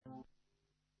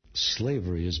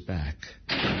Slavery is back.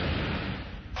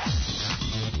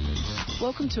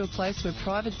 Welcome to a place where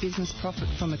private business profit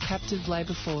from a captive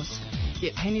labour force,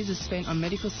 yet pennies are spent on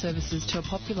medical services to a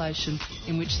population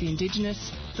in which the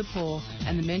Indigenous, the poor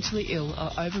and the mentally ill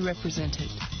are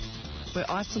overrepresented. Where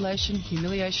isolation,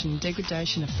 humiliation and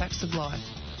degradation are facts of life.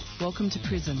 Welcome to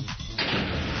prison.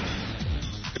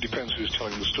 It depends who's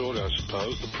telling the story, I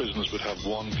suppose. The prisoners would have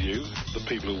one view, the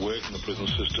people who work in the prison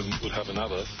system would have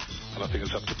another, and I think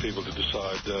it's up to people to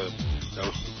decide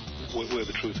where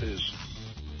the truth is.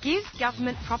 Give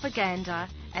government propaganda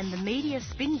and the media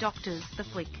spin doctors the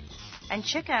flick. And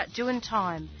check out Doing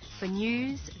Time for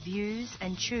news, views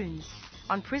and tunes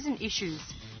on prison issues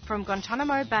from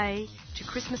Guantanamo Bay to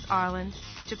Christmas Island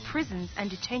to prisons and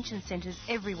detention centres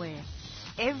everywhere.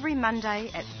 Every Monday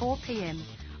at 4 p.m.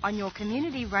 on your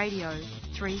community radio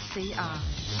 3CR.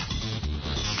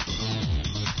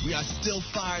 We are still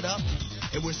fired up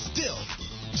and we're still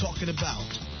talking about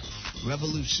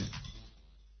revolution.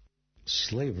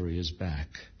 Slavery is back.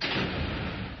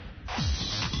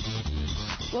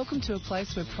 Welcome to a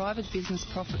place where private business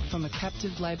profit from a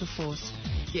captive labour force,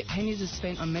 yet pennies are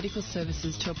spent on medical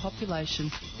services to a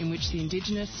population in which the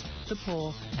Indigenous, the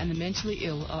poor and the mentally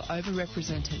ill are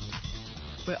overrepresented.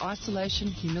 Where isolation,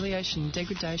 humiliation and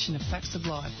degradation are facts of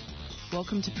life.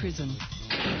 Welcome to prison.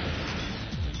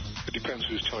 It depends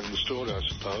who's telling the story, I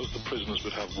suppose. The prisoners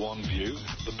would have one view,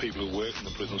 the people who work in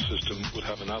the prison system would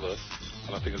have another,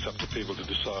 and I think it's up to people to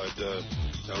decide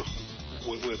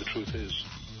where the truth is.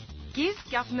 Give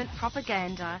government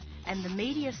propaganda and the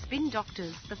media spin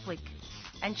doctors the flick.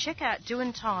 And check out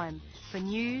Doing Time for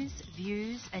news,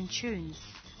 views and tunes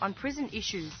on prison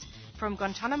issues from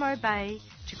Guantanamo Bay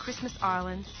to Christmas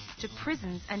Island to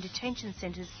prisons and detention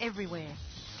centres everywhere.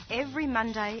 Every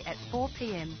Monday at 4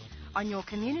 p.m. on your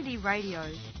community radio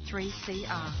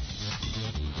 3CR.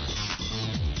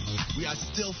 We are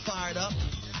still fired up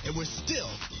and we're still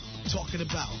talking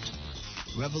about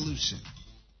revolution.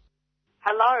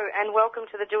 Hello and welcome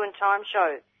to the Doing Time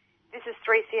show. This is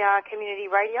 3CR Community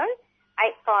Radio,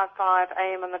 855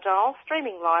 AM on the dial,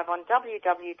 streaming live on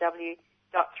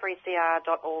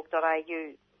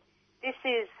www.3cr.org.au. This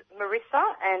is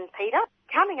Marissa and Peter.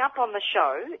 Coming up on the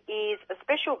show is a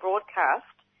special broadcast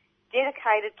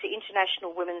dedicated to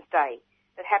International Women's Day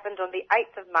that happened on the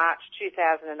 8th of March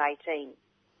 2018.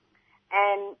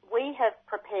 And we have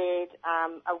prepared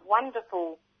a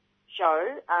wonderful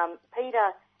show.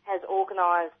 Peter has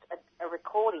organised a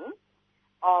recording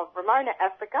of Ramona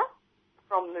Africa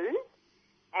from Move,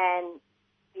 and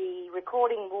the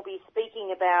recording will be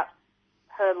speaking about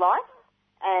her life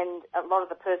and a lot of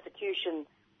the persecution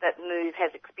that Move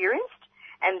has experienced.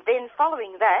 And then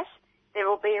following that, there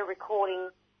will be a recording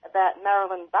about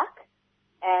Marilyn Buck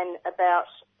and about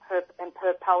her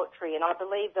poetry. And I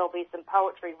believe there'll be some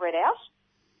poetry read out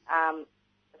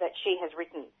that she has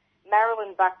written.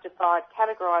 Marilyn Buck defied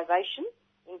categorisation.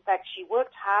 In fact, she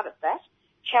worked hard at that,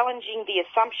 challenging the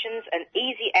assumptions and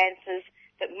easy answers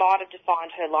that might have defined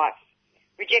her life.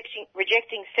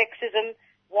 Rejecting sexism,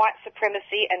 white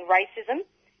supremacy and racism,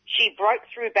 she broke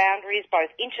through boundaries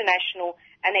both international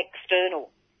and external,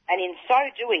 and in so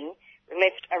doing,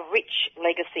 left a rich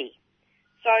legacy.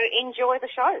 So enjoy the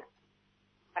show.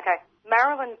 Okay,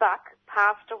 Marilyn Buck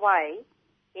passed away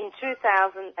in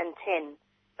 2010,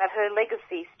 but her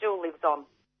legacy still lives on.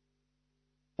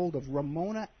 Of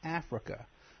Ramona Africa.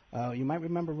 You might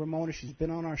remember Ramona. She's been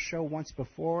on our show once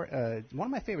before. One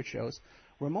of my favorite shows.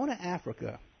 Ramona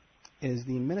Africa is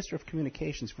the Minister of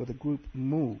Communications for the group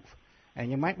MOVE. And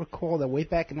you might recall that way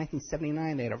back in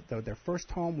 1979, their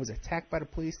first home was attacked by the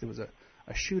police. There was a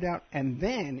shootout. And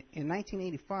then in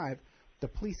 1985, the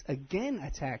police again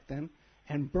attacked them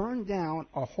and burned down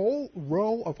a whole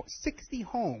row of 60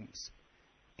 homes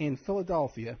in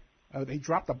Philadelphia. They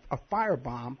dropped a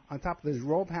firebomb on top of this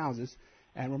row of houses,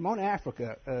 and Ramona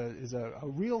Africa is a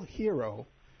real hero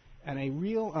and a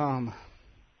real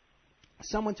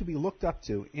someone to be looked up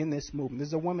to in this movement. This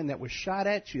is a woman that was shot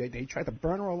at. They tried to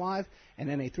burn her alive, and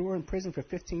then they threw her in prison for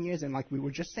 15 years. And like we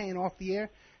were just saying off the air,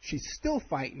 she's still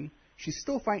fighting. She's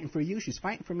still fighting for you. She's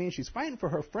fighting for me, and she's fighting for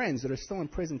her friends that are still in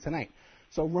prison tonight.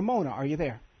 So, Ramona, are you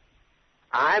there?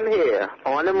 I'm here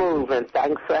on the move, and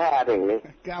thanks for having me.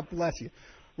 God bless you.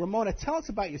 Ramona, tell us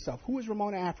about yourself. Who is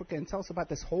Ramona Africa, and tell us about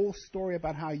this whole story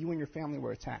about how you and your family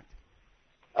were attacked.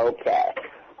 Okay.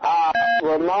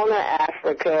 Ramona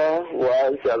Africa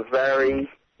was a very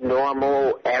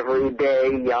normal,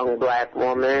 everyday young black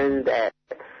woman that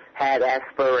had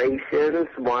aspirations,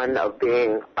 one of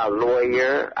being a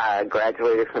lawyer. I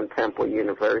graduated from Temple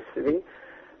University.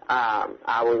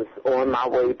 I was on my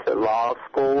way to law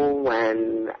school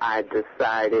when I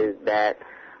decided that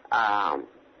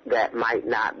that might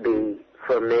not be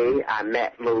for me. I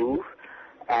met Move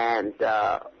and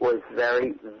was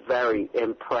very, very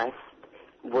impressed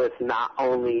with not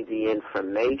only the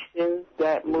information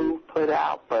that Move put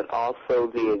out, but also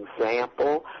the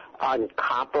example,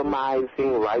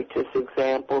 uncompromising, righteous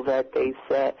example that they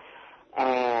set.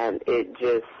 And it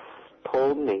just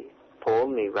pulled me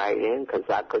right in, because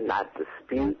I could not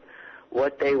dispute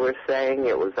what they were saying.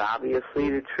 It was obviously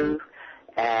the truth.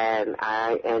 And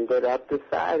I ended up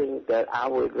deciding that I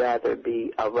would rather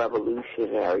be a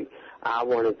revolutionary. I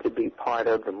wanted to be part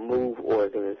of the MOVE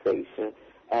organization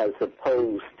as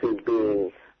opposed to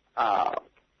being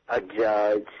a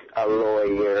judge, a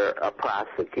lawyer, a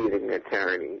prosecuting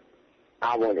attorney.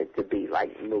 I wanted to be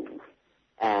like MOVE,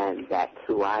 and that's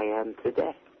who I am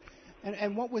today.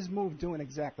 And what was MOVE doing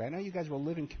exactly? I know you guys were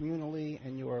living communally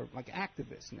and you were like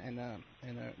activists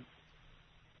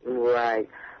Right.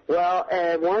 Well,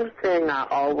 and one thing I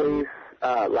always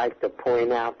like to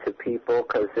point out to people,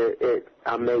 because it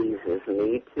amazes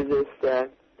me to this day,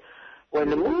 when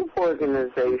the MOVE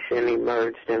organization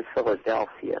emerged in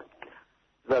Philadelphia,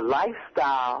 the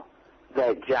lifestyle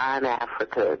that John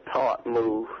Africa taught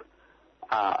MOVE,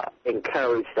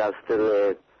 encouraged us to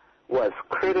live, was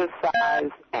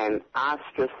criticized and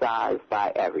ostracized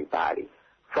by everybody.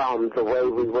 From the way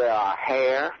we wear our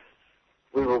hair,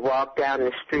 we would walk down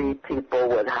the street, people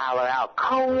would holler out,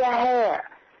 "Comb your hair,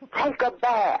 take a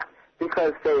bath,"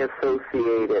 because they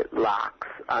associated locks,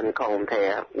 uncombed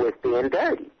hair, with being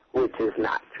dirty, which is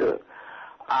not true.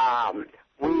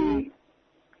 We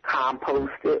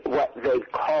composted, what they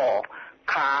call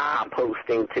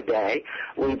composting today.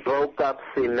 We broke up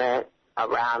cement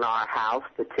around our house,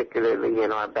 particularly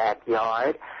in our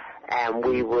backyard, and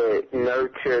we would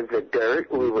nurture the dirt.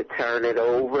 We would turn it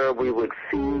over. We would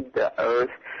feed the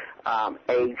earth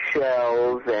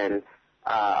eggshells and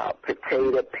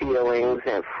potato peelings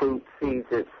and fruit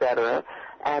seeds, etc.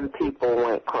 And people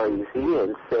went crazy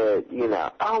and said,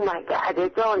 "Oh, my God, they're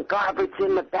throwing garbage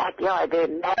in the backyard. They're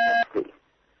nasty."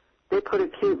 They put a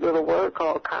cute little word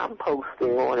called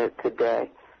composting on it today,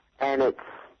 and it's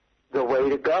the way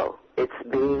to go. It's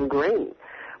being green.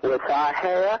 With our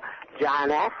hair,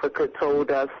 John Africa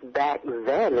told us back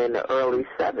then in the early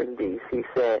 70s, he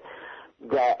said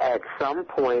that at some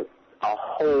point a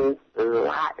whole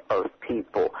lot of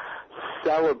people,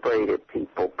 celebrated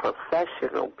people,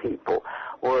 professional people,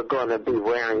 were going to be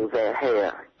wearing their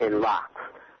hair in locks.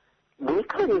 We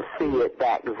couldn't see it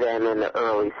back then in the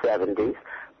early 70s,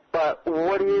 but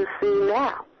what do you see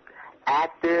now?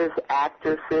 Actors,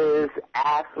 actresses,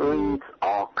 athletes,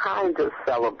 all kinds of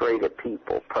celebrated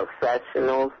people,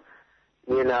 professionals,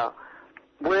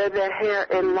 wear their hair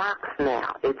in locks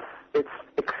now. It's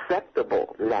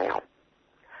acceptable now.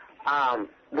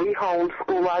 We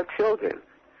homeschool our children.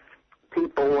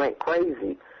 People went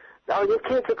crazy. "Oh, your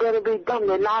kids are going to be dumb.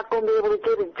 They're not going to be able to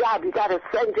get a job. You got to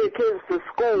send your kids to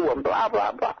school," and blah,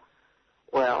 blah, blah.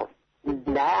 Well,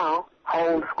 now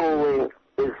homeschooling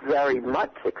is very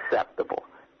much acceptable,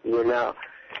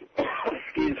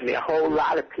 Excuse me, a whole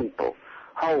lot of people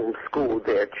homeschool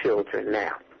their children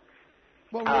now.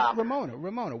 Well,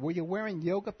 Ramona, were you wearing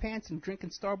yoga pants and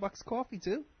drinking Starbucks coffee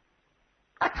too?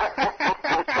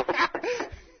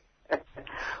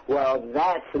 Well,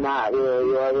 that's not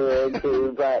really what we're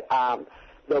into, but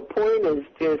the point is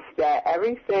just that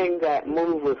everything that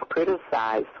MOVE was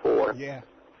criticized for,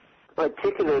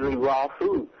 particularly raw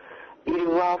food, eating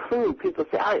raw food, people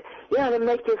say, "Oh, you got to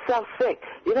make yourself sick.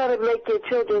 You got to make your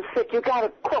children sick. You got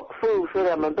to cook food for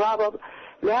them," and blah, blah, blah.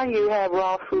 Now you have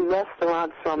raw food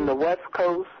restaurants from the West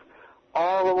Coast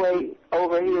all the way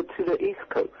over here to the East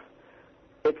Coast.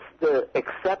 It's the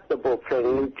acceptable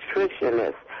thing.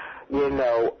 Nutritionists,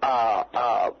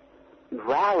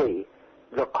 rally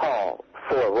the call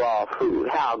for raw food,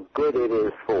 how good it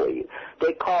is for you.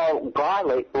 They call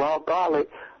garlic, raw garlic,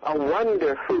 a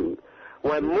wonder food.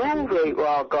 When MOVE ate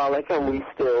raw garlic, and we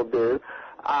still do,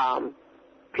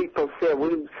 people said,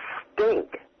 "We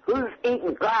stink. Who's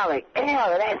eating garlic? Ew,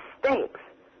 that stinks."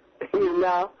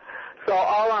 So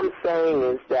all I'm saying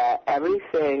is that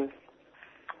everything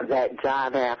that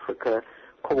John Africa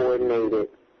coordinated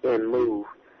in MOVE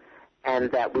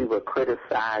and that we were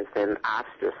criticized and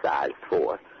ostracized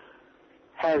for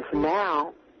has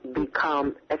now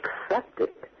become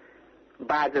accepted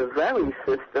by the very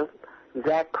system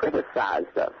that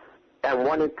criticized us and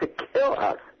wanted to kill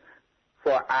us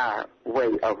for our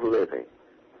way of living.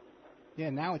 Yeah,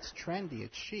 now it's trendy,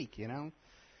 it's chic,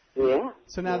 Yeah.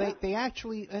 So now they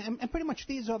actually, and pretty much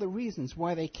these are the reasons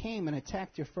why they came and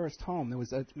attacked your first home. There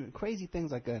was crazy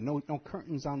things like no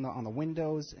curtains on the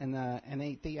windows, and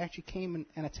they actually came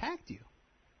and attacked you.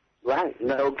 Right.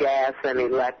 No gas and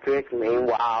electric.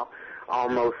 Meanwhile,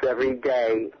 almost every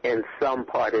day in some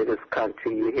part of this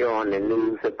country, you hear on the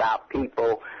news about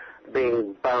people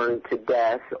being burned to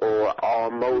death or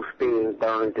almost being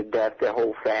burned to death, their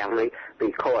whole family,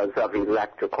 because of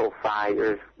electrical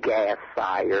fires, gas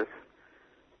fires.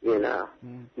 You know,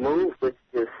 MOVE was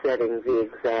just setting the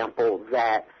example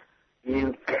that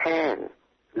you can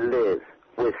live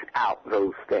without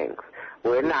those things.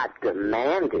 We're not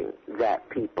demanding that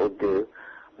people do,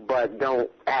 but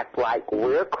don't act like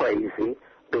we're crazy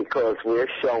because we're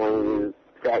showing you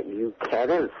that you can,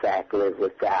 in fact, live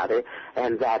without it,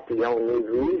 and that the only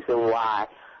reason why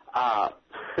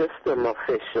system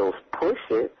officials push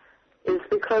it is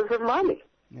because of money.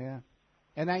 Yeah.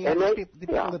 And now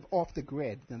people live off the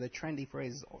grid. You know, the trendy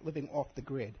phrase is living off the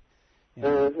grid. You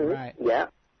know? Right. Yeah.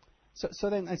 So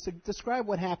then, describe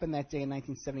what happened that day in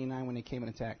 1979 when they came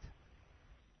and attacked.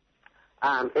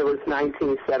 It was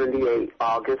 1978,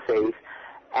 August 8th,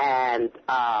 and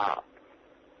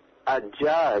a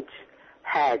judge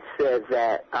had said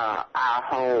that our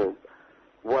home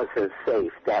wasn't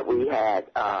safe, that we had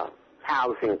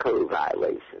housing code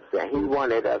violations, that he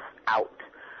wanted us out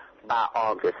by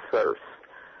August 1st.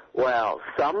 Well,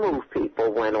 some MOVE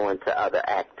people went on to other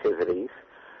activities,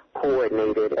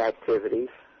 coordinated activities,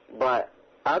 but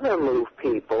other MOVE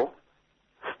people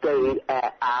stayed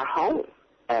at our home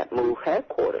at MOVE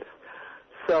headquarters.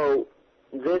 So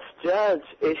this judge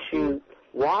issued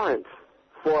warrants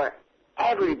for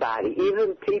everybody,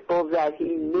 even people that he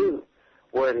knew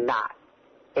were not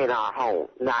in our home,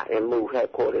 not in MOVE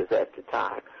headquarters at the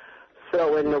time.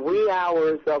 So in the wee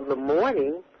hours of the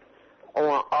morning,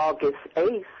 on August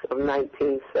 8th of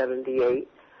 1978,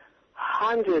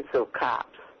 hundreds of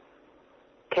cops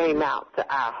came out to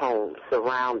our home,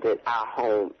 surrounded our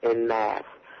home en masse,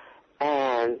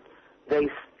 and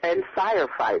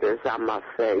firefighters, I must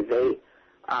say, they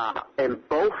in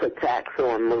both attacks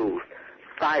on MOVE,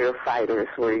 firefighters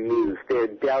were used. Their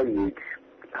deluge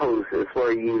hoses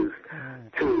were used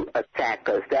to attack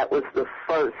us. That was the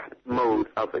first mode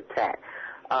of attack.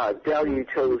 Deluge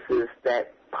hoses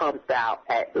that pumped out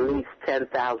at least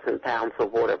 10,000 pounds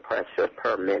of water pressure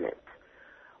per minute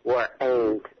were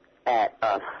aimed at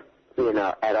us, you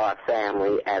know, at our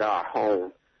family, at our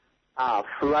home,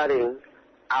 flooding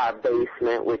our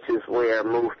basement, which is where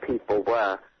MOVE people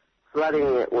were,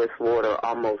 flooding it with water,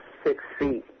 almost 6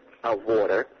 feet of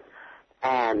water,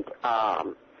 and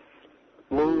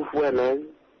MOVE women,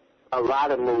 a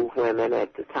lot of MOVE women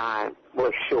at the time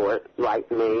were short,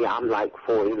 like me. I'm like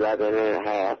 4'11" and a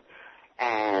half.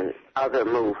 And other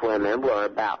MOVE women were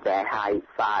about that height,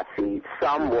 5 feet.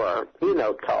 Some were, you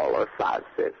know, taller,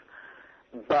 5'6".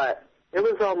 But it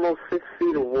was almost 6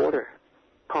 feet of water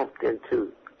pumped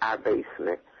into our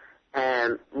basement.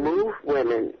 And MOVE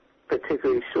women,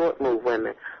 particularly short MOVE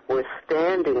women, were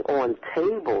standing on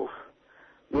tables,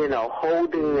 you know,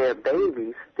 holding their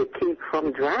babies to keep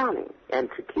from drowning and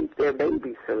to keep their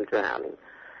babies from drowning.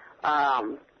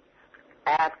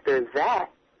 After that,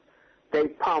 they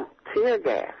pumped tear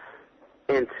gas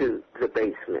into the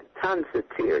basement, tons of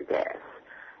tear gas.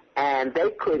 And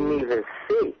they couldn't even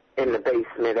see in the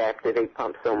basement after they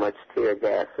pumped so much tear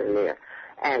gas in there.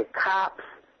 And cops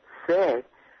said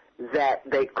that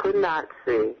they could not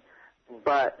see,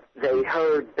 but they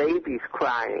heard babies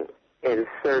crying in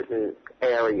certain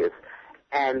areas.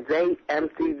 And they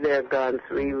emptied their guns,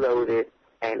 reloaded,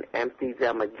 and emptied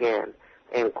them again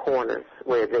in corners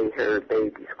where they heard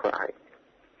babies crying.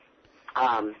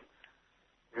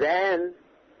 Then,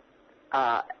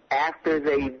 after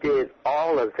they did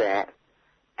all of that,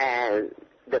 and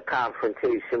the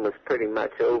confrontation was pretty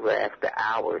much over after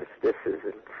hours, this is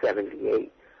in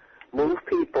 78, MOVE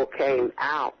people came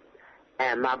out,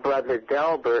 and my brother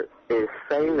Delbert is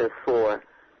famous for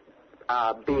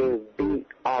being beat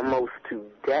almost to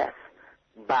death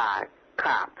by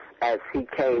cops as he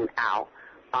came out,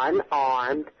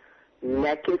 unarmed,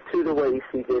 naked to the waist.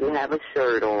 He didn't have a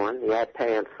shirt on. He had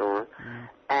pants on.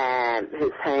 And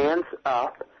his hands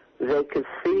up. They could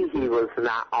see he was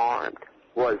not armed,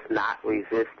 was not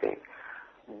resisting.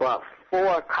 But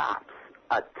 4 cops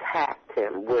attacked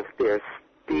him with their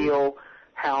steel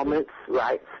helmets,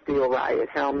 right, steel riot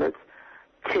helmets,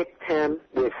 kicked him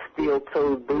with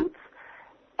steel-toed boots,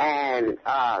 and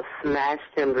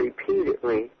smashed him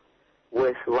repeatedly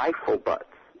with rifle butts,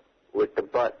 with the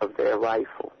butt of their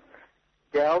rifle.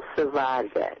 Del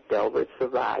survived that. Delbert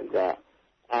survived that,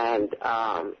 and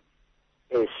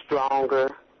is stronger,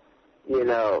 you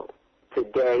know,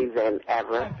 today than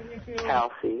ever,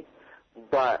 healthy.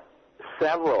 But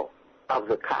several of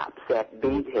the cops that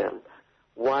beat him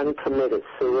One committed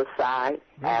suicide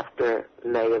after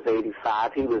May of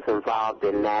 85. He was involved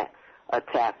in that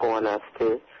attack on us,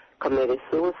 too. Committed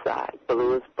suicide,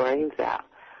 blew his brains out.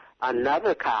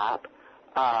 Another cop,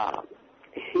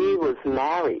 he was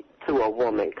married to a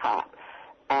woman cop,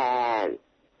 and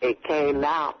it came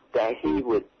out that he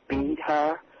would beat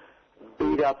her,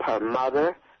 beat up her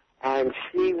mother, and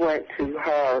she went to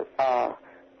her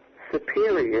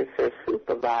superiors, her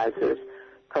supervisors,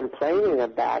 complaining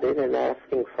about it and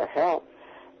asking for help,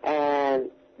 and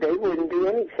they wouldn't do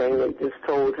anything. They just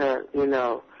told her, you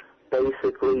know,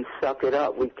 basically suck it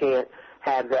up. We can't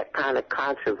have that kind of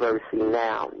controversy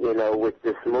now, you know, with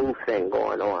this MOVE thing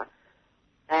going on.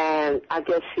 And I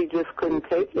guess she just couldn't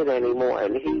take it anymore,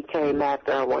 and he came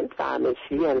after her one time, and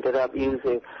she ended up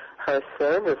using her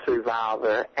service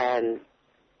revolver and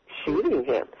shooting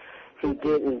him. He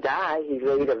didn't die. He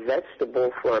laid a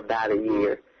vegetable for about a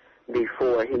year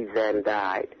before he then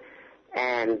died.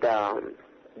 And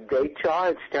they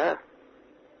charged her.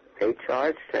 They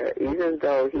charged her, even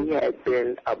though he had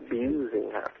been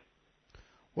abusing her.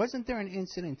 Wasn't there an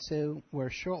incident, too, where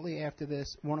shortly after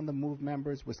this, one of the MOVE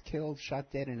members was killed,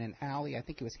 shot dead in an alley? I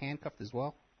think he was handcuffed as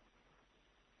well.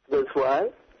 Was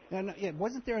what? No, yeah,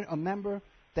 wasn't there a member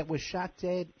that was shot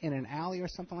dead in an alley or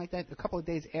something like that a couple of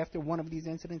days after one of these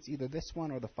incidents, either this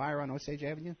one or the fire on Osage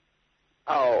Avenue?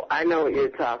 Oh, I know what you're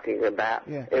talking about.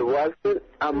 Yeah. It wasn't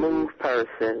a MOVE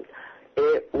person.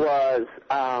 It was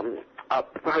a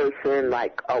person,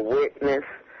 like a witness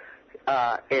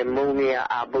in Mumia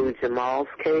Abu Jamal's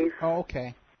case. Oh,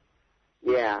 okay.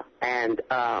 Yeah, and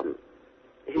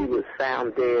he was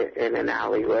found dead in an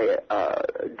alleyway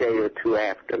a day or two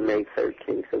after May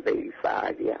 13th of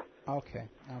 85, yeah. Okay,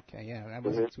 yeah, I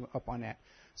wasn't too up on that.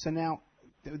 So now,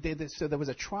 so there was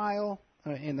a trial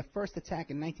in the first attack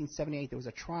in 1978. There was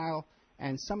a trial,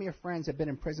 and some of your friends have been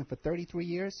in prison for 33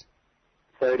 years?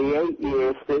 38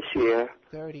 years this year.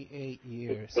 38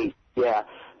 years. Yeah.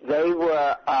 They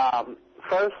were,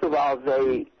 first of all,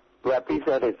 they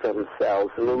represented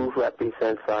themselves. MOVE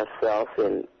represents ourselves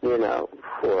in, you know,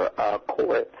 for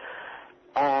court,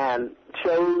 and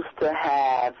chose to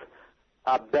have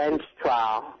a bench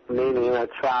trial, meaning a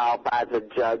trial by the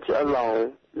judge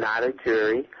alone, not a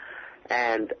jury.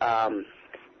 And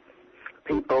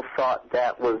people thought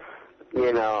that was,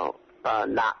 you know,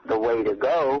 not the way to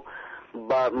go.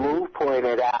 But MOVE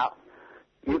pointed out,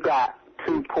 you got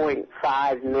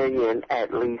 2.5 million,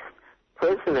 at least,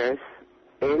 prisoners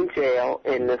in jail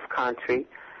in this country,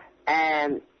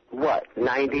 and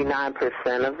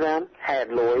 99% of them had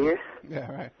lawyers?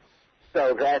 Yeah, right.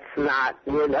 So that's not,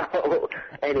 you know,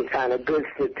 any kind of good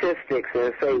statistics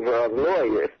in favor of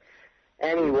lawyers.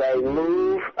 Anyway,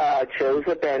 MOVE chose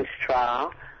a bench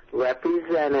trial,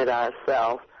 represented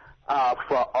ourselves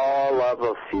for all of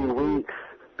a few weeks,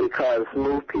 because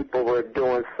MOVE people were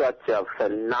doing such a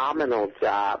phenomenal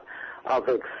job of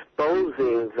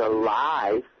exposing the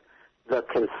lies, the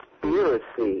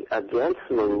conspiracy against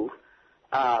MOVE,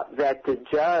 that the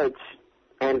judge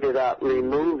ended up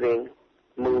removing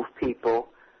MOVE people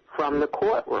from the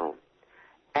courtroom.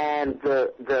 And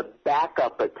the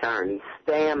backup attorneys,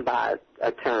 standby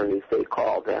attorneys they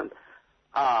call them,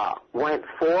 went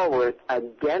forward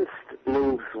against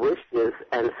MOVE's wishes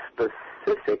and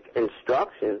specific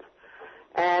instructions,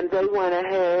 and they went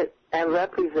ahead and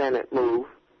represented MOVE.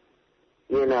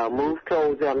 You know, MOVE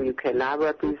told them, you cannot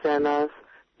represent us,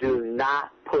 do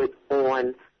not put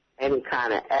on any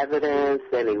kind of evidence,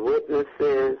 any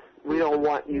witnesses, we don't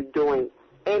want you doing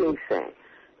anything.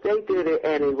 They did it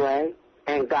anyway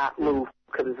and got MOVE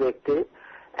convicted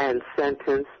and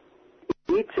sentenced,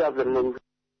 each of the MOVE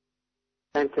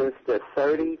sentenced to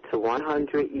 30 to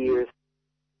 100 years.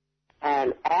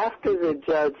 And after the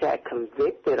judge had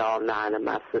convicted all 9 of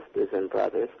my sisters and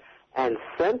brothers and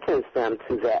sentenced them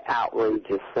to that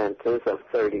outrageous sentence of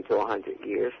 30 to 100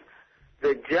 years,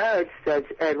 the judge, Judge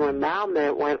Edwin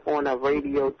Malmet, went on a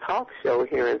radio talk show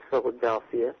here in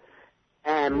Philadelphia,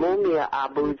 and Mumia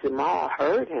Abu Jamal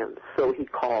heard him, so he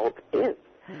called in.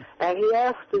 And he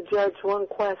asked the judge one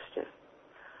question: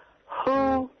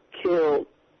 who killed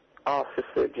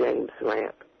Officer James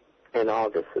Ramp in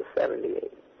August of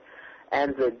 78?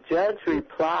 And the judge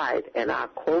replied, and I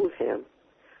quote him,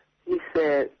 he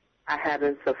said, I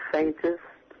haven't the faintest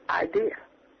idea.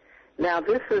 Now,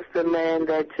 this is the man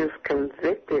that just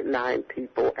convicted 9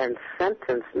 people and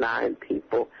sentenced 9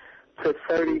 people to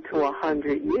 30 to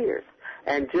 100 years.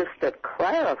 And just to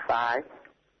clarify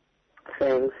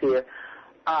things here,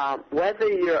 whether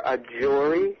you're a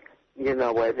jury, you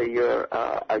know, whether you're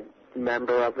a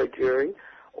member of a jury,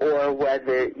 or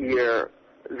whether you're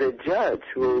the judge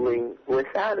ruling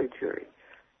without a jury,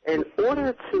 In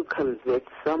order to convict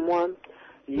someone,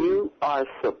 you are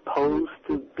supposed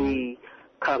to be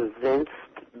convinced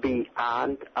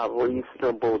beyond a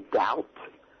reasonable doubt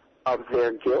of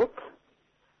their guilt.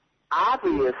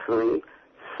 Obviously,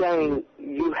 saying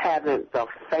you haven't the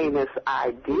faintest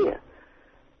idea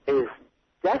is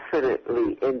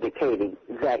definitely indicating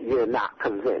that you're not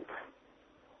convinced,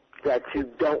 that you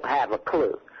don't have a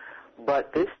clue.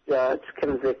 But this judge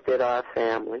convicted our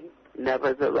family,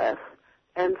 nevertheless,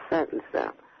 and sentenced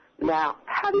them. Now,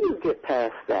 how do you get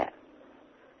past that?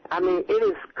 I mean, it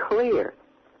is clear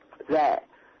that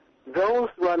those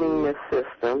running this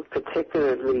system,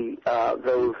 particularly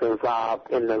those involved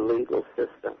in the legal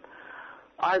system,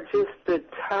 are just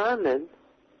determined,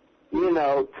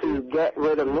 to get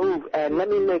rid of MOVE. And let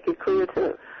me make it clear,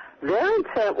 too. Their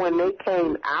intent when they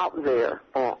came out there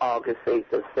on August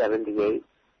 8th of 78,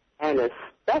 and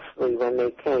especially when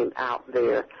they came out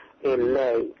there in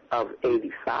May of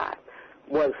 85,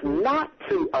 was not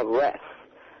to arrest.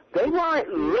 They weren't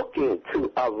looking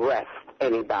to arrest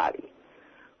anybody.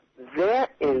 Their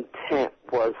intent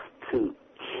was to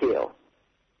kill,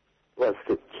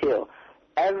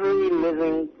 every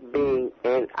living being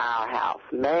in our house,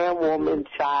 man, woman,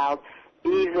 child,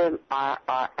 even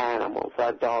our animals,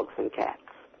 our dogs and cats.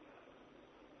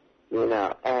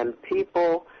 And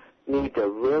people need to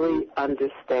really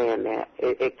understand that.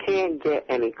 It can't get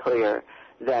any clearer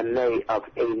than May of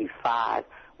 85,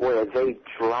 where they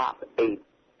drop a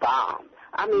bomb.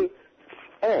 I mean,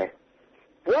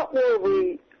 what were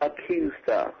we accused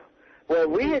of? Were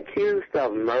we accused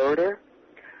of murder,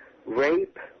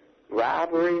 rape,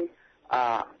 robbery,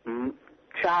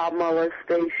 child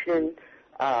molestation,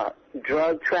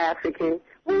 drug trafficking?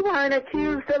 We weren't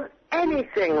accused of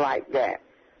anything like that.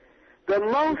 The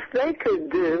most they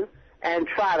could do and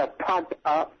try to pump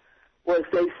up was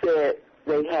they said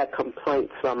they had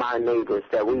complaints from our neighbors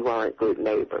that we weren't good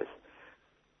neighbors.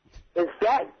 Is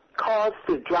that cause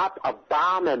to drop a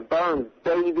bomb and burn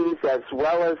babies as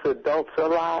well as adults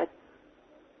alive?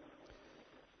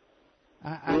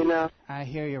 I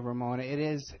hear you, Ramona. It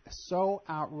is so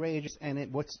outrageous,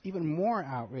 and what's even more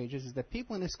outrageous is that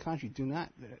people in this country do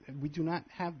not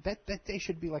have that day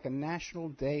should be like a national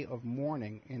day of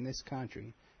mourning in this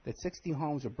country. That 60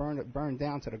 homes are burned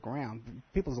down to the ground,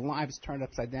 people's lives turned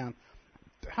upside down.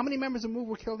 How many members of MOVE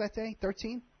were killed that day?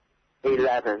 13?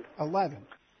 11. 11.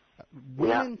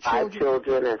 Women, yeah, 5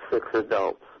 children and 6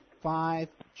 adults. 5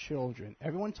 children.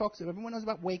 Everyone knows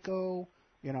about Waco,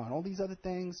 and all these other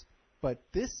things. But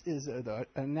this is a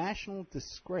national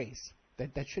disgrace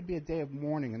that should be a day of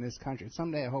mourning in this country.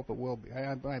 Someday I hope it will be.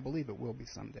 I believe it will be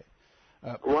someday.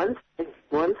 One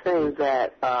thing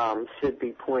that should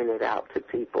be pointed out to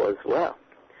people as well.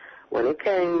 When it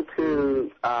came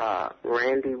to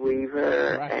Randy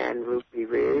Weaver and Ruby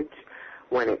Ridge,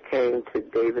 when it came to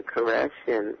David Koresh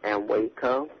and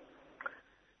Waco,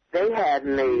 they had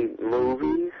made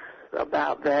movies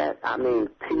about that. I mean,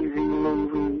 TV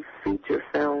movies, feature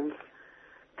films.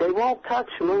 They won't touch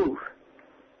MOVE.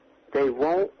 They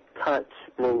won't touch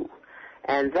MOVE.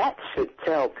 And that should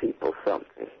tell people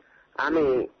something. I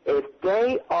mean, if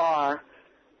they are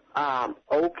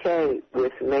okay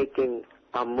with making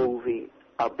a movie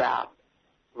about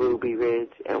Ruby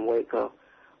Ridge and Waco,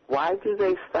 why do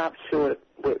they stop short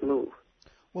with MOVE?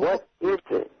 What is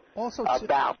it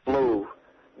about MOVE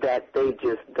that they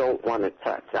just don't want to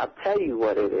touch? I'll tell you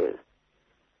what it is.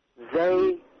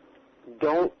 They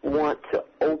don't want to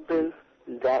open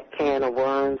that can of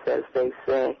worms, as they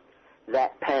say,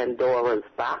 that Pandora's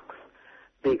box,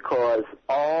 because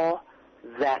all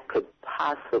that could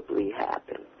possibly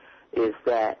happen is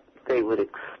that they would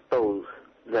expose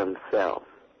themselves,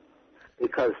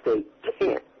 because they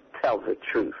can't tell the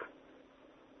truth.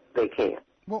 They can't.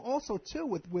 Well, also, too,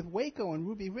 with Waco and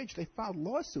Ruby Ridge, they filed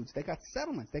lawsuits. They got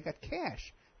settlements. They got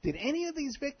cash. Did any of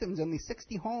these victims in these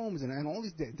 60 homes and all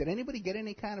these, did anybody get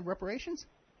any kind of reparations?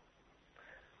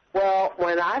 Well,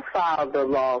 when I filed the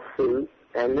lawsuit,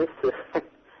 and this is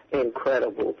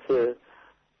incredible, too,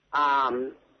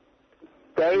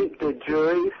 the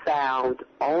jury found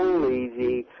only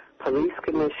the police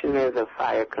commissioner, the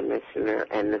fire commissioner,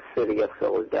 and the city of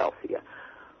Philadelphia.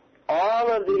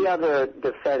 All of the other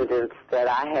defendants that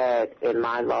I had in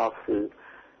my lawsuit,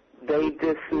 they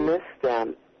dismissed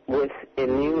them with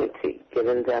immunity,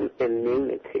 giving them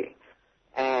immunity.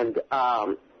 And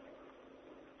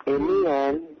in the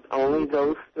end, only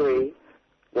those 3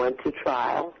 went to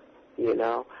trial,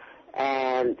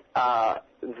 and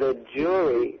the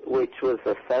jury, which was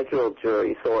a federal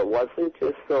jury, so it wasn't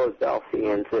just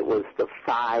Philadelphians, it was the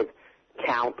 5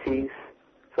 counties,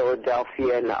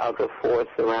 Philadelphia and the other 4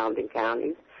 surrounding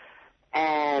counties.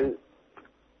 And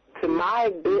to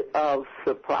my bit of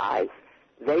surprise,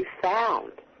 they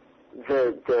found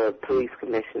the police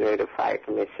commissioner, the fire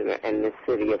commissioner, and the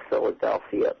city of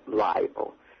Philadelphia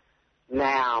liable.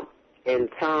 Now, in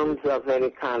terms of any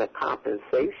kind of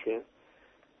compensation,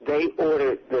 they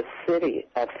ordered the city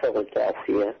of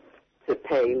Philadelphia to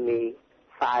pay me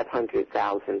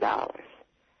 $500,000.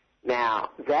 Now,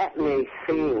 that may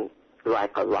seem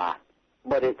like a lot,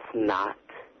 but it's not.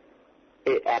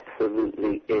 It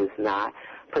absolutely is not,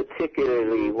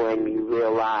 particularly when you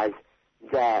realize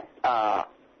that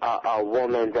a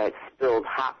woman that spilled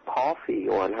hot coffee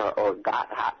on her or got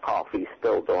hot coffee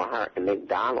spilled on her at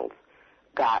McDonald's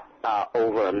got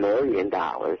over $1 million.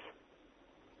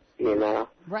 You know,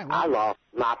 right, I lost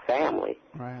my family.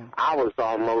 Right. I was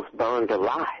almost burned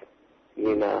alive.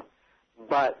 You know,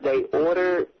 but they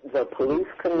ordered the police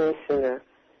commissioner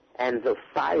and the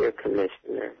fire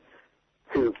commissioner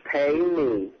to pay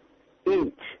me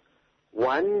each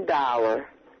 $1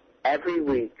 every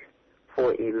week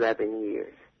for 11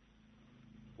 years.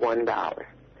 $1.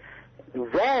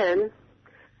 Then,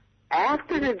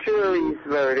 after the jury's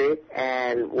verdict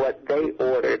and what they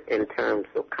ordered in terms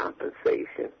of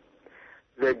compensation,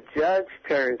 the judge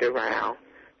turned around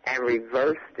and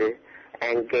reversed it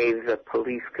and gave the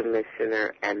police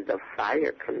commissioner and the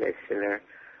fire commissioner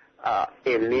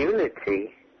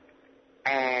immunity,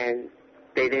 and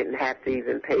they didn't have to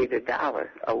even pay the $1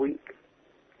 a week,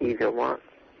 either one.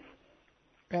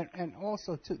 And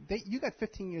also, too, you got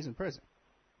 15 years in prison.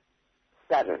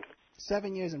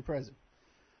 7 years in prison.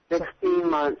 16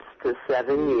 months to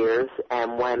 7 years,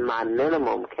 and when my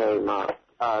minimum came up,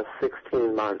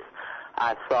 16 months,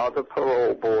 I saw the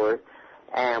parole board,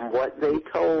 and what they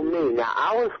told me, now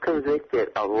I was convicted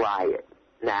of riot.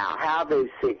 Now, how they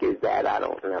figured that, I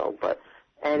don't know, but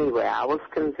anyway, I was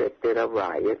convicted of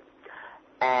riot,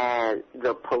 and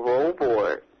the parole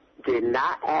board did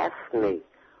not ask me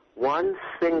one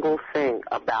single thing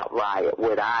about riot.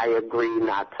 Would I agree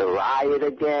not to riot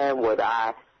again? Would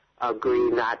I agree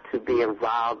not to be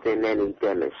involved in any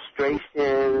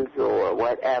demonstrations or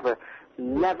whatever?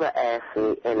 Never asked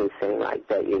me anything like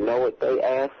that. You know what they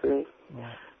asked me?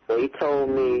 Yeah. They told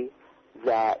me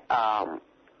that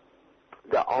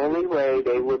the only way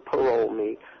they would parole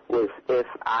me was if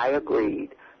I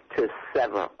agreed to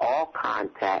sever all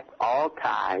contact, all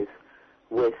ties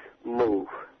with MOVE.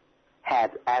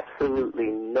 Have absolutely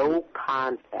no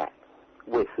contact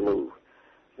with MOVE.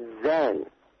 Then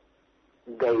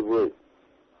they would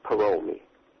parole me.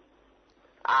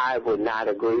 I would not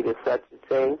agree to such a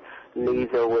thing,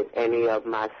 neither would any of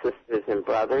my sisters and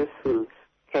brothers who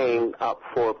came up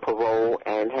for parole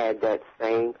and had that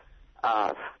same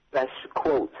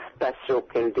special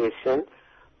condition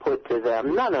put to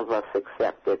them. None of us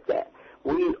accepted that.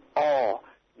 We all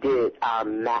did our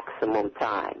maximum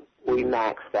time. We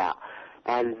maxed out.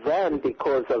 And then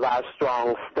because of our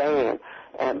strong stand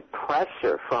and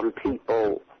pressure from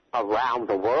people around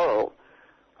the world,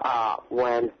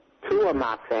 when two of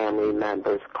my family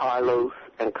members, Carlos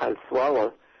and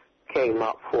Consuelo, came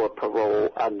up for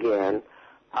parole again,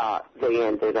 they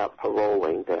ended up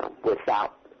paroling them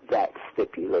without that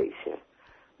stipulation.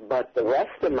 But the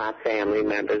rest of my family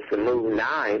members, the MOVE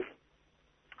 9,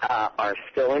 are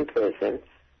still in prison,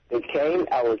 became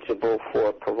eligible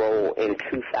for parole in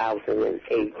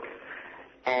 2008,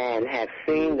 and have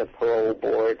seen the parole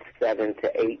board 7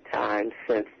 to 8 times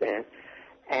since then,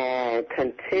 and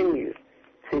continue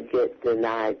to get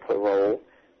denied parole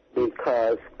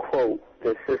because, quote,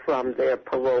 this is from their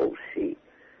parole sheet,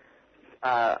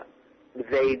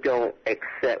 they don't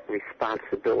accept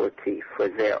responsibility for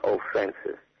their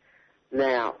offenses.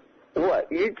 Now,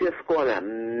 what, you're just going to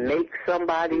make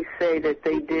somebody say that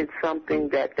they did something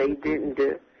that they didn't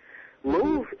do?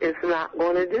 MOVE is not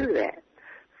going to do that.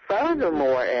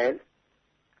 Furthermore, Ed,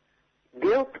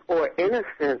 guilt or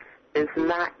innocence is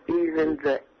not even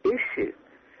the issue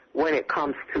when it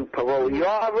comes to parole. You've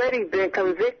already been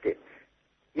convicted.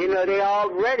 You know, they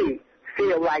already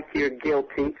feel like you're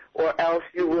guilty, or else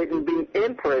you wouldn't be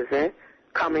in prison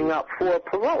coming up for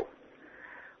parole.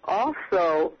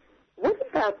 Also, what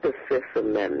about the Fifth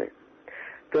Amendment?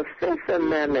 The Fifth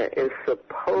Amendment is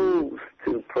supposed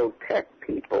to protect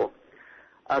people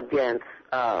against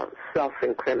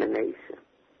self-incrimination.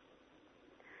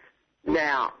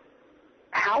 Now,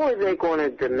 how are they going to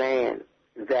demand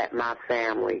that my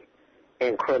family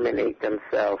incriminate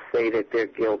themselves, say that they're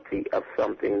guilty of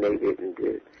something they didn't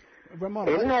do?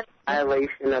 Ramona, isn't that a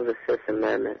violation of the Fifth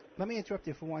Amendment? Let me interrupt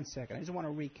you for 1 second. I just want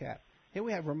to recap. Here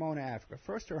we have Ramona, Africa.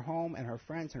 First, her home and her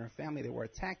friends and her family, they were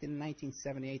attacked in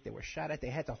 1978. They were shot at. They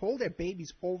had to hold their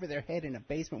babies over their head in a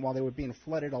basement while they were being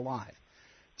flooded alive.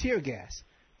 Tear gas.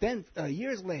 Then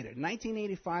years later,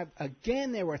 1985,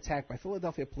 again they were attacked by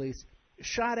Philadelphia police,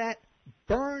 shot at,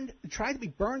 burned, tried to be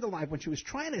burned alive when she was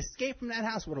trying to escape from that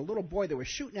house with a little boy. They were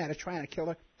shooting at her, trying to kill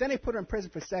her. Then they put her in prison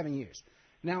for 7 years.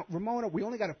 Now, Ramona, we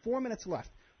only got 4 minutes left.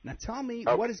 Now tell me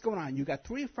what is going on. You got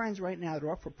 3 friends right now that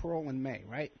are up for parole in May,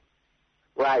 right?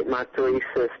 Right, my 3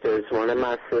 sisters. One of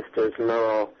my sisters,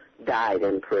 Merle, died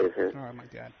in prison. Oh, my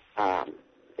God.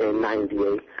 In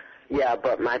 98. Yeah,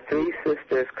 but my 3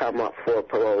 sisters come up for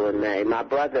parole in May. My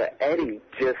brother Eddie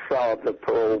just saw the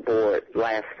parole board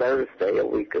last Thursday, a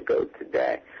week ago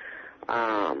today.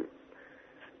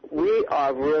 We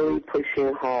are really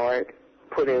pushing hard,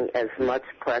 putting as much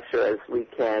pressure as we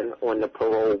can on the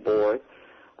parole board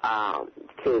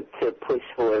to push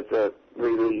for the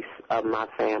release of my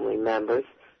family members.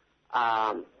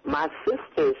 My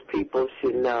sisters, people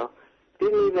should know,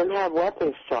 didn't even have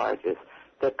weapons charges.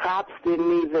 The cops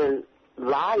didn't even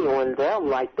lie on them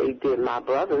like they did my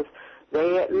brothers.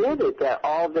 They admitted that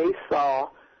all they saw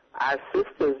our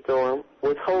sisters doing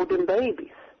was holding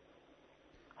babies.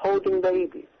 Holding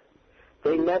babies.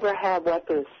 They never had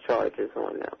weapons charges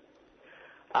on them.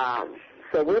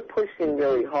 So we're pushing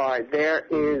really hard. There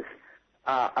is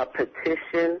a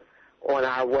petition on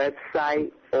our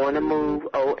website, OnTheMove,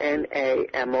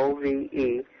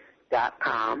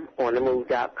 ONAMOVE.com,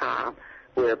 OnTheMove.com,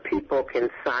 where people can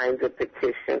sign the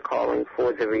petition calling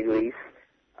for the release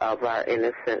of our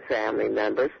innocent family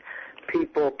members.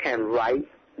 People can write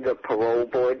the parole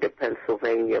board, the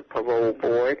Pennsylvania Parole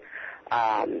Board.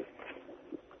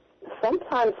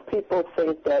 Sometimes people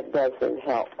think that doesn't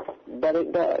help, but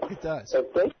it does. It does.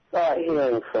 If they start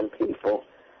hearing from people,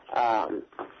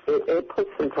 it puts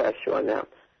some pressure on them.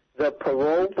 The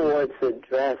parole board's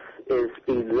address is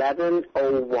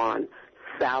 1101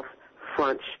 South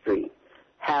Front Street,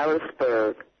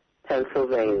 Harrisburg,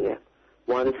 Pennsylvania,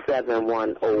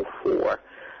 17104.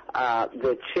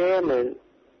 The chairman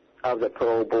of the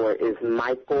parole board is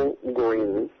Michael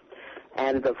Green,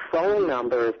 and the phone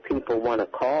number, if people want to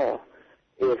call,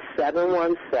 is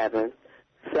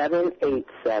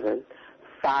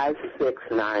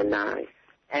 717-787-5699.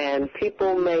 And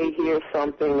people may hear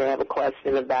something they have a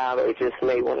question about or just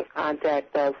may want to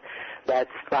contact us.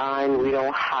 That's fine. We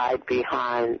don't hide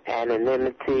behind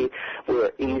anonymity.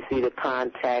 We're easy to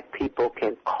contact. People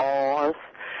can call us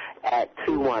at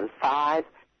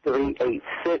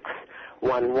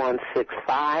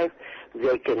 215-386-1165.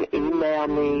 They can email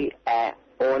me at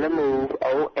OnTheMove,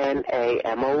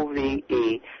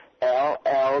 ONAMOVE,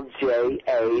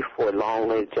 LLJA for Long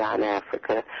Live John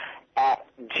Africa, at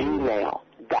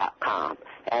gmail.com.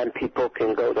 And people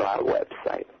can go to our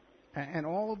website. And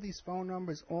all of these phone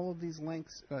numbers, all of these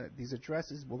links, these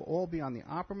addresses will all be on the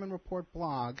Opperman Report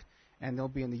blog, and they'll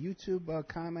be in the YouTube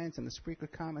comments and the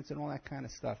Spreaker comments and all that kind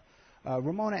of stuff.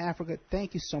 Ramona Africa,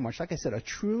 thank you so much. Like I said, a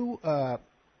true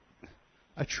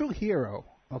hero,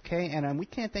 okay? And we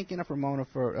can't thank you enough, Ramona,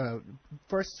 for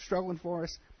first struggling for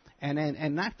us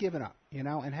and not giving up, you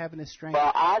know, and having this strength.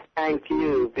 Well, I thank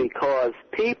you because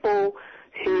people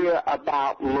hear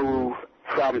about MOVE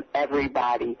from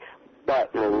everybody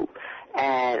but MOVE.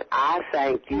 And I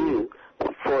thank you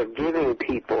for giving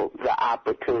people the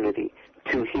opportunity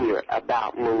to hear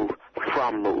about MOVE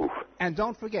from MOVE. And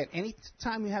don't forget, any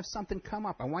time you have something come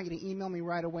up, I want you to email me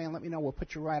right away and let me know. We'll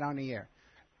put you right on the air.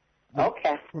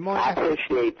 Okay. Ramona, I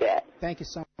appreciate that. Thank you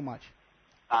so much.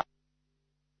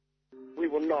 We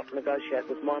will not negotiate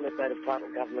with minor native title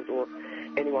government or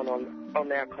anyone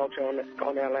on our culture,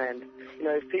 on our land. You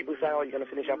know, if people say, oh, you're going to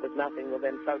finish up with nothing, well,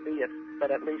 then so be it.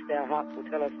 But at least our hearts will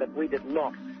tell us that we did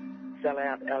not sell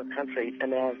out our country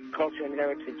and our culture and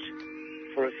heritage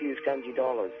for a few scungy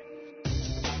dollars.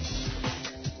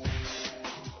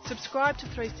 Subscribe to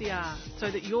 3CR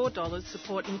so that your dollars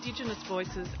support Indigenous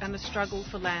voices and the struggle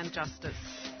for land justice.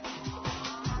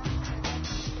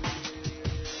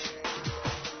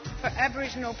 For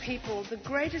Aboriginal people, the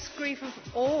greatest grief of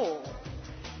all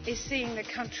is seeing the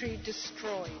country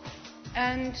destroyed.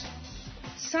 And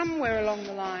somewhere along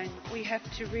the line, we have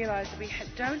to realise that we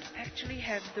don't actually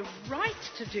have the right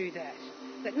to do that.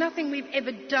 That nothing we've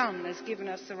ever done has given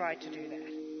us the right to do that.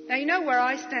 Now, you know where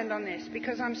I stand on this,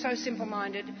 because I'm so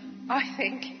simple-minded. I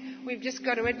think we've just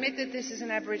got to admit that this is an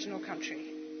Aboriginal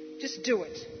country. Just do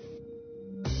it.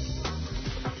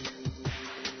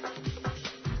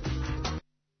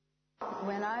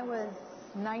 When I was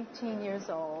 19 years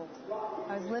old,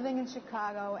 I was living in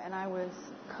Chicago and I was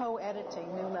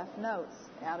co-editing New Left Notes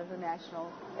out of the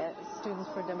National Students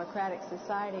for Democratic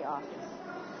Society office.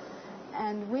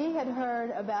 And we had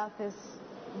heard about this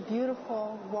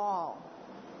beautiful wall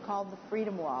called the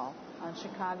Freedom Wall on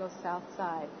Chicago's South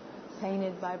Side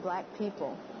painted by black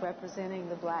people representing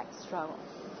the black struggle.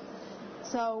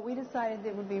 So we decided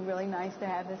it would be really nice to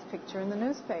have this picture in the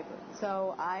newspaper.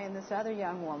 So I and this other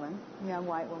young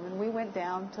white woman, we went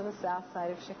down to the south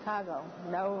side of Chicago.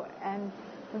 And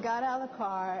we got out of the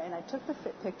car, and I took the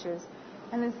pictures.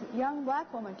 And this young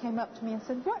black woman came up to me and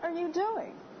said, "What are you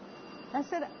doing?" I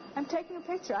said, "I'm taking a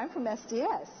picture. I'm from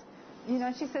SDS."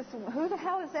 She says, "Who the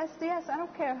hell is SDS? I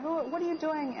don't care. What are you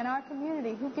doing in our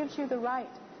community? Who gives you the right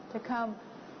to come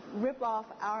rip off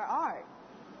our art?"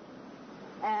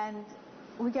 And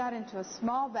we got into a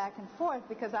small back and forth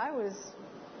because I was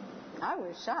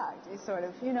shocked.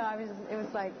 It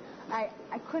was like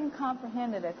I couldn't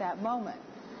comprehend it at that moment.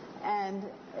 And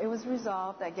it was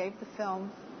resolved. I gave the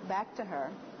film back to her,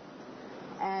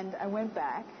 and I went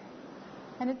back.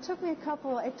 And it took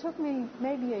me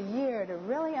maybe a year to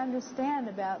really understand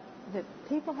about that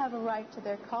people have a right to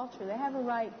their culture. They have a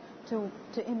right to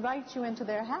invite you into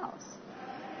their house.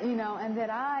 And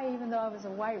that even though I was a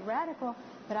white radical,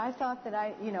 that I thought that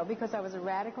because I was a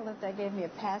radical, that they gave me a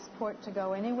passport to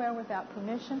go anywhere without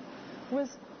permission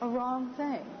was a wrong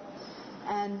thing.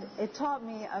 And it taught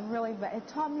me a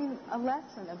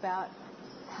lesson about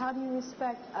how do you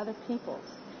respect other peoples.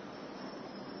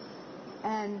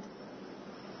 And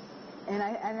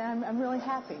I'm really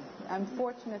happy. I'm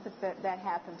fortunate that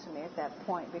happened to me at that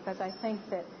point, because I think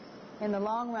that in the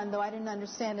long run, though I didn't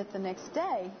understand it the next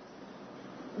day,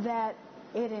 that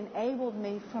it enabled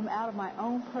me from out of my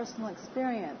own personal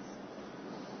experience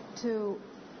to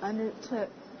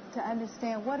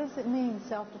understand what does it mean,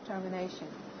 self-determination,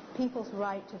 people's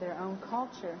right to their own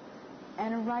culture,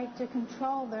 and a right to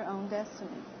control their own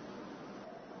destiny.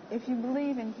 If you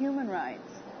believe in human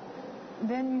rights,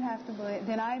 then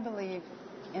I believe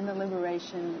in the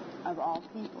liberation of all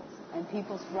peoples and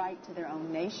people's right to their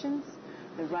own nations,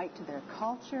 the right to their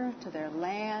culture, to their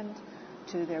land,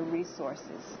 to their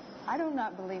resources. I do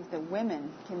not believe that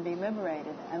women can be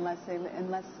liberated unless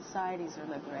societies are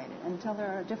liberated, until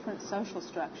there are different social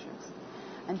structures,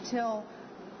 until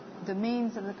the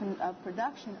means of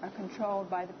production are controlled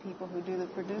by the people who do the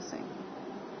producing.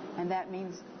 And that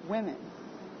means women,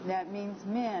 that means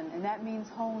men, and that means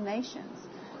whole nations.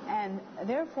 And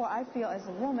therefore, I feel as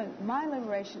a woman, my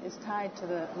liberation is tied to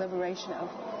the liberation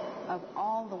of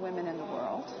all the women in the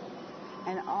world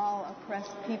and all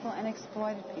oppressed people and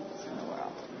exploited peoples in the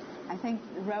world. I think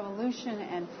revolution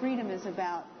and freedom is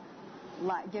about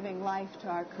giving life to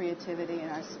our creativity and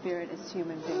our spirit as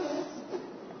human beings,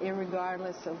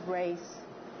 irregardless of race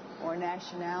or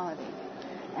nationality.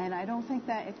 And I don't think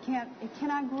that it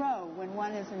cannot grow when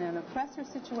one is in an oppressor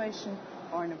situation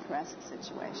or an oppressed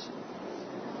situation.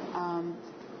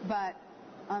 But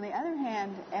on the other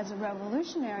hand, as a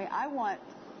revolutionary, I want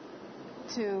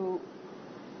to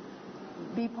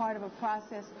be part of a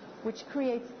process which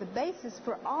creates the basis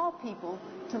for all people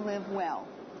to live well.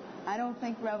 I don't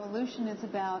think revolution is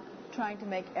about trying to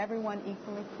make everyone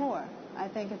equally poor. I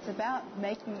think it's about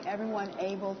making everyone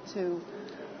able to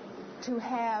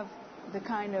have the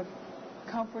kind of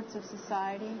comforts of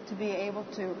society, to be able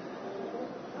to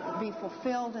be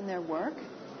fulfilled in their work,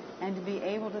 and to be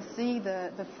able to see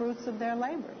the fruits of their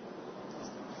labor.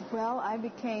 Well, I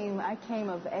came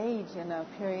of age in a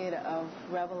period of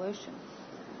revolution,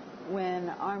 when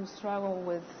armed struggle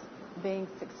was being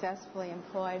successfully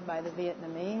employed by the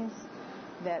Vietnamese,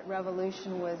 that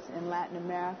revolution was in Latin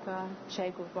America.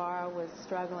 Che Guevara was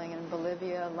struggling in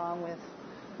Bolivia, along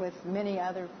with many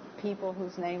other people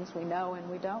whose names we know and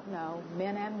we don't know,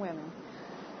 men and women.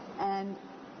 And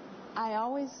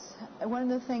one of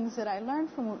the things that I learned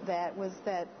from that was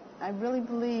that I really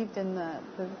believed in the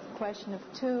question of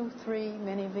 2, 3,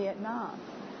 mini Vietnam.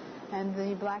 And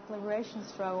the black liberation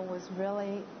struggle was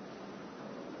really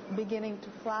beginning to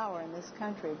flower in this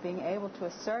country, being able to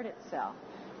assert itself.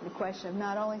 The question of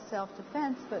not only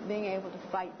self-defense, but being able to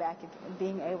fight back,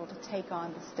 being able to take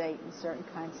on the state in certain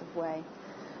kinds of way,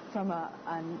 from a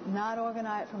not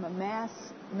organized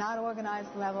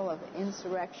level of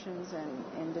insurrections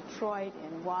in Detroit,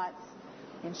 in Watts,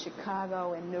 in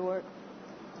Chicago, in Newark,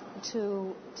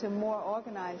 to more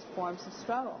organized forms of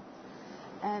struggle.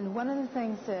 And one of the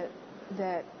things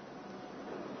that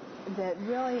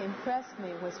really impressed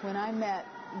me was when I met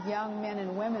young men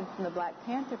and women from the Black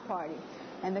Panther Party,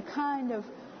 and the kind of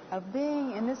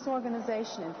being in this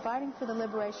organization and fighting for the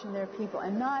liberation of their people,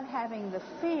 and not having the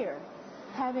fear,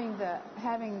 having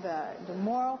the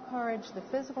moral courage, the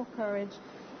physical courage,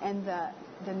 and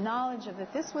the knowledge of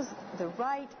that this was the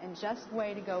right and just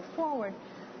way to go forward,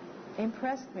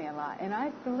 impressed me a lot. And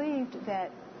I believed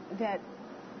that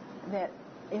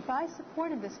if I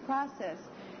supported this process,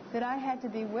 that I had to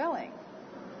be willing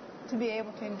to be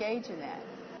able to engage in that.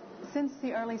 since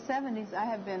the early 70s, I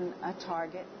have been a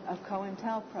target of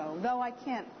COINTELPRO, though I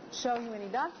can't show you any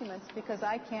documents because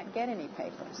I can't get any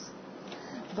papers.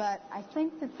 But I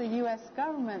think that the U.S.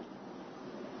 government,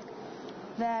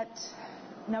 that,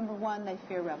 number one, they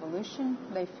fear revolution,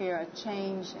 they fear a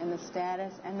change in the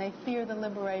status, and they fear the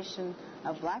liberation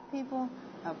of black people,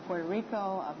 of Puerto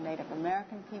Rico, of Native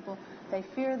American people. They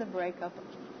fear the breakup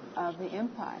of the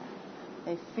empire.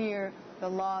 They fear the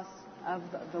loss of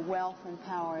the wealth and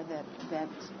power that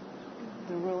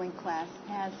the ruling class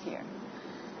has here.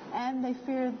 And they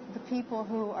fear the people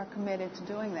who are committed to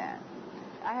doing that.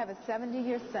 I have a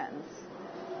 70-year sentence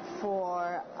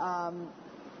for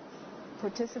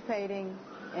participating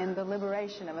in the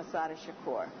liberation of Assata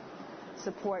Shakur,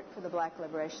 support for the black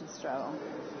liberation struggle,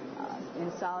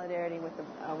 in solidarity with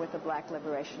the Black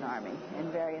Liberation Army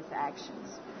in various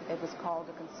actions. It was called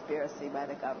a conspiracy by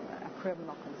the government, a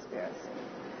criminal conspiracy.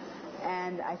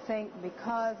 And I think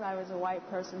because I was a white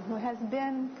person who has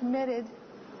been committed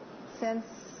since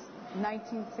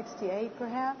 1968,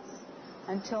 perhaps,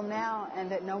 until now, and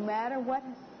that no matter what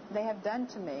they have done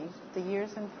to me, the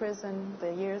years in prison,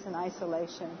 the years in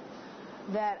isolation,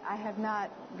 that I have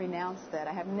not renounced that.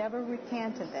 I have never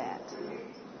recanted that.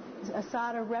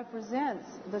 Assata represents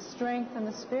the strength and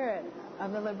the spirit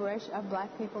of the liberation of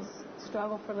black people's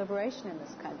struggle for liberation in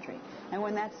this country. And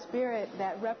when that spirit,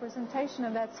 that representation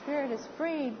of that spirit is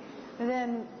freed,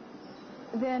 then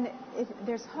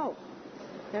there's hope.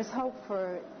 There's hope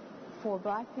for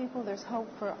black people. There's hope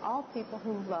for all people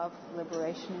who love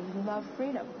liberation and who love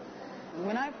freedom.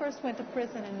 When I first went to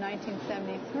prison in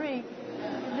 1973,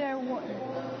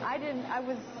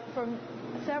 for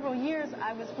several years,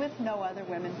 I was with no other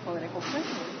women political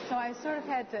prisoners. So I sort of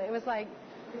had to, it was like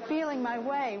feeling my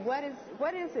way. What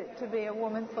is it to be a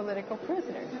woman political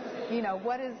prisoner? You know,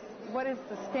 what is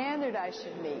the standard I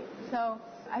should meet? So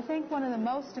I think one of the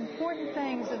most important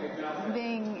things of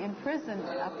being in prison,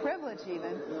 a privilege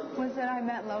even, was that I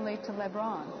met Lolita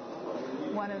Lebron,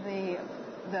 one of the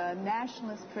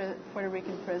nationalist Puerto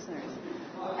Rican prisoners.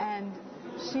 And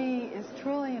she is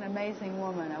truly an amazing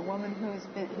woman, a woman who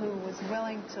was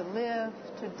willing to live,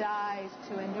 to die,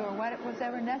 to endure what was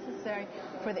ever necessary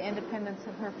for the independence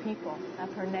of her people,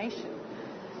 of her nation.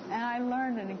 And I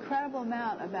learned an incredible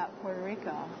amount about Puerto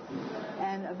Rico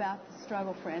and about the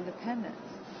struggle for independence.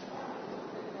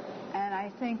 And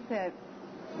I think that,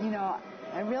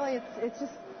 it's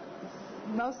just,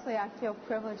 mostly I feel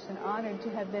privileged and honored to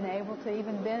have been able to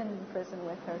even been in prison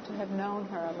with her, to have known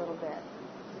her a little bit,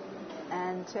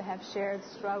 and to have shared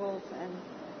struggles and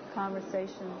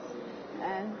conversations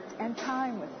and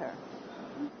time with her.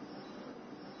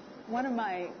 One of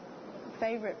my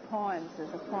favorite poems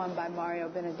is a poem by Mario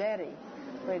Benedetti,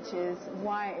 which is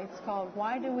it's called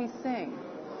Why Do We Sing?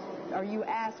 Or You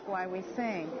Ask Why We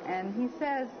Sing. And he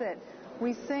says that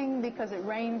we sing because it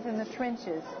rains in the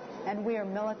trenches and we are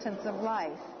militants of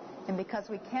life, and because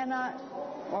we cannot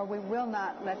or we will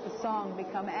not let the song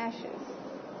become ashes.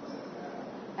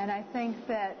 And I think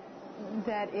that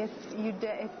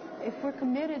if we're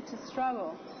committed to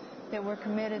struggle, that we're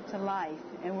committed to life,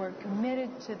 and we're committed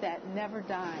to that never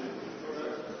dying.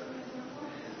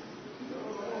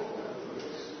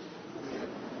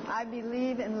 I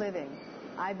believe in living.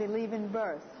 I believe in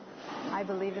birth. I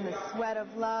believe in the sweat of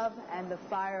love and the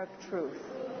fire of truth.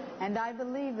 And I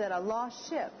believe that a lost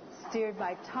ship steered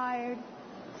by tired,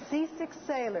 seasick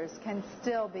sailors can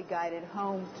still be guided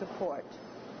home to port.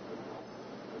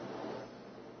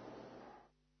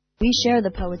 We share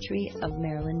the poetry of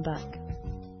Marilyn Buck.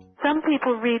 Some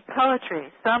people read poetry,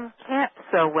 some can't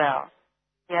so well.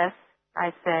 Yes,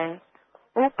 I say,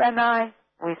 Oop and I,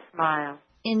 we smile.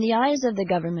 In the eyes of the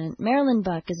government, Marilyn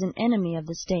Buck is an enemy of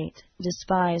the state,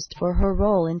 despised for her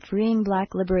role in freeing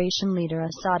black liberation leader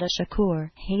Assata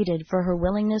Shakur, hated for her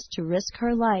willingness to risk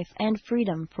her life and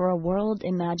freedom for a world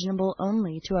imaginable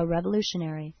only to a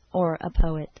revolutionary or a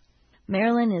poet.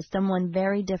 Marilyn is someone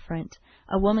very different,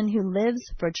 a woman who lives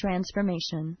for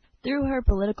transformation. Through her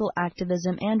political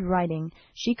activism and writing,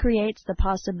 she creates the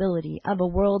possibility of a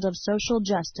world of social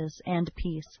justice and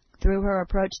peace. Through her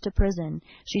approach to prison,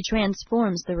 she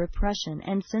transforms the repression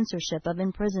and censorship of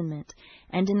imprisonment,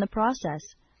 and in the process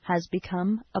has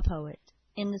become a poet.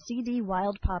 In the CD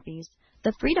Wild Poppies,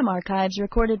 the Freedom Archives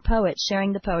recorded poets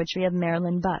sharing the poetry of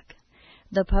Marilyn Buck.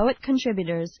 The poet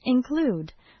contributors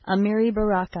include Amiri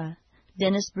Baraka,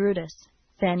 Dennis Brutus,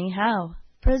 Fannie Howe,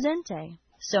 Presente,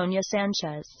 Sonia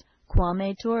Sanchez,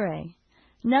 Kwame Ture,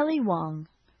 Nellie Wong,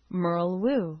 Merle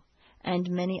Wu, and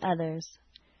many others.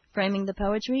 Framing the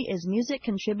poetry is music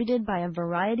contributed by a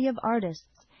variety of artists,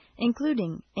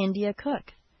 including India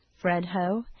Cook, Fred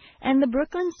Ho, and the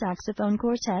Brooklyn Saxophone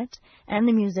Quartet, and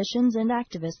the musicians and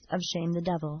activists of Shame the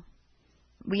Devil.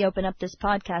 We open up this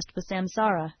podcast with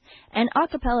Samsara, an a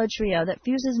cappella trio that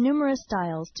fuses numerous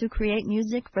styles to create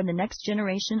music for the next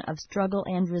generation of struggle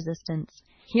and resistance.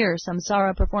 Here,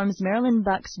 Samsara performs Marilyn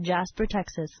Buck's Jasper,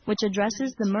 Texas, which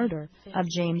addresses the murder of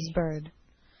James Byrd.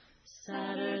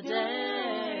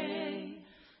 Saturday,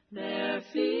 their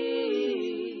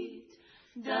feet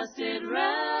dusted red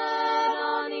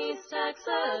on East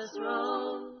Texas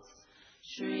roads,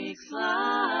 shrieks,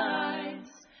 lights,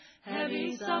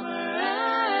 heavy summer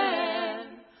air,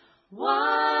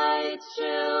 white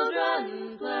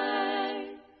children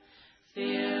play,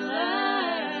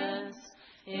 fearless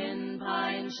in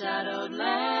pine-shadowed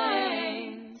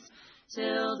lanes,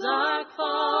 till dark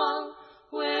fall,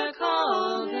 we're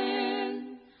called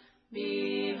in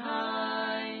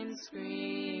behind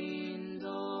screen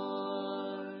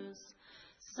doors.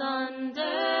 Sunday,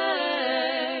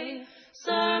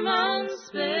 sermons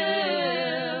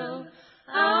spill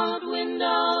out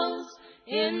windows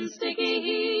in sticky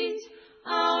heat,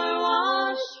 our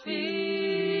washed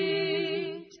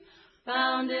feet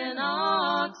bound in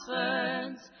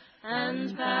Oxfords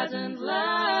and patent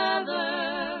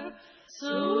leather,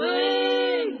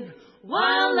 swing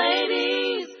while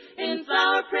ladies in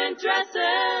flower print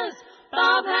dresses,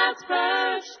 bob hats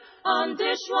perched on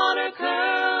dishwater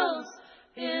curls,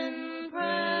 in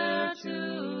prayer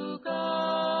to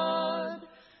God,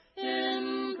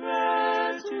 in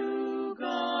prayer to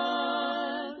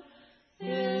God,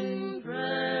 in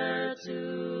prayer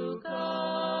to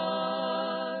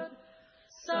God,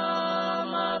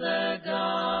 some other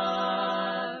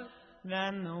God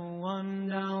than the one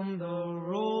down the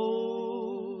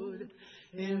road.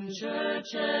 In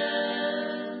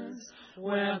churches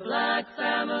where black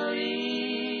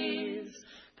families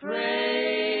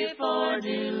pray for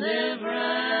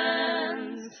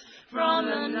deliverance from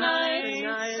the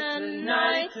nights and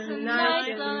nights and nights,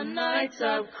 the nights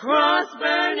of cross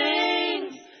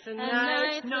burnings, the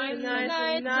nights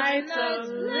and nights of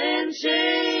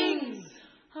lynchings.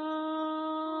 Amen.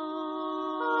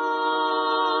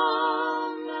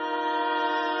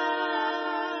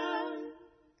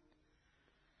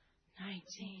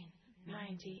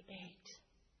 1998.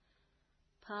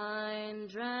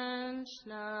 Pine-drenched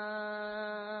night,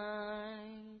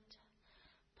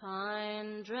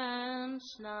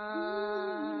 pine-drenched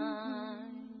night,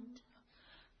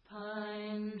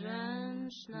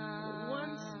 pine-drenched night.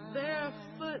 Once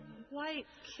barefoot white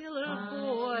killer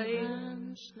boy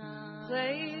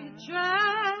played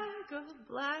drag of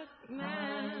black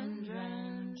man,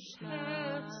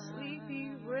 kept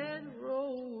sleepy red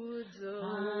roads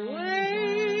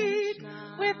awake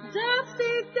with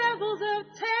dusty devils of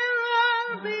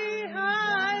terror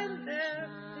behind their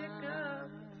pickup.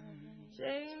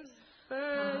 James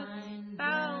Byrd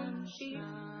found chief,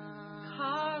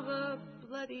 carve a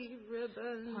bloody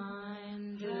ribbon,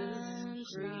 his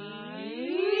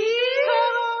scream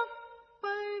off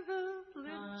by the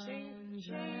lynching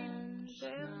chain,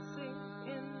 dancing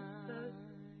in the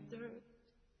dirt.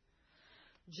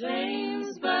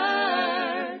 James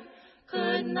Byrd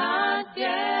could not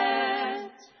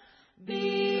get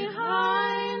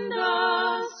behind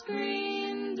the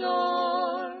screen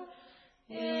door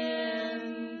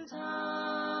in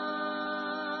time.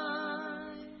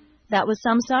 That was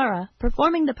Samsara,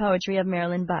 performing the poetry of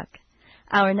Marilyn Buck.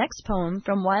 Our next poem,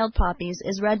 from Wild Poppies,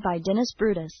 is read by Dennis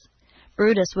Brutus.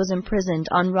 Brutus was imprisoned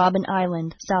on Robben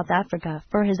Island, South Africa,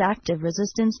 for his active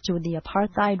resistance to the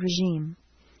apartheid regime.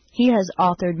 He has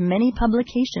authored many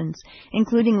publications,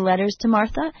 including Letters to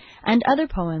Martha and other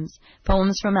poems,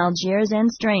 poems from Algiers and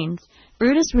Strains.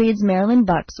 Brutus reads Marilyn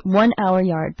Buck's 1 Hour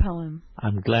Yard poem.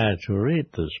 I'm glad to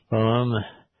read this poem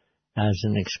as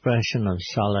an expression of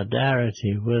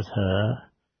solidarity with her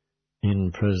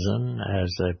in prison as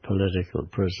a political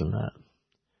prisoner.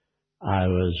 I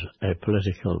was a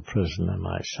political prisoner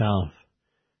myself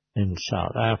in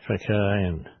South Africa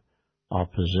in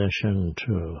opposition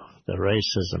to the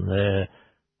racism there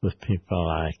with people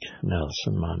like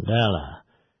Nelson Mandela.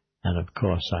 And of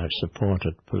course I've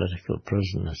supported political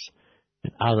prisoners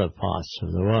in other parts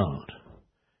of the world.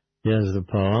 Here's the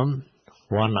poem,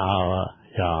 1 Hour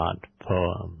Yard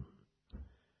poem.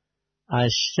 I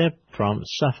step from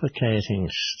suffocating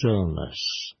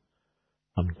stillness,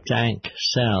 from dank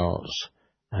cells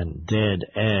and dead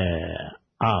air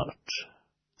out.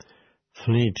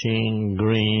 Fleeting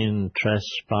green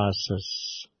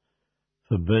trespasses,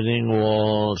 forbidding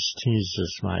walls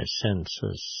teases my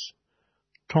senses,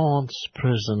 taunts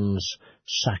prison's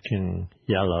sucking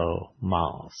yellow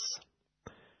mouth.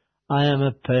 I am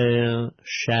a pale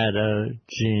shadow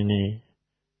genie,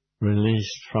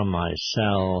 released from my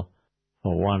cell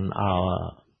for 1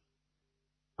 hour.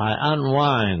 I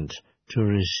unwind to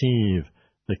receive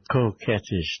the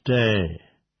coquettish day.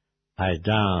 I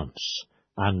dance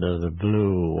under the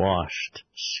blue-washed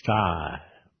sky.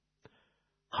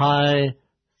 High,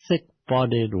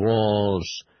 thick-bodied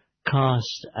walls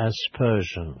cast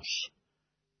aspersions,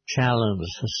 challenge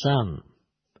the sun.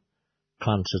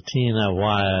 Concertina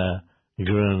wire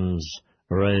grins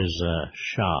razor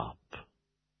sharp.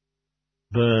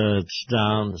 Birds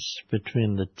dance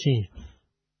between the teeth.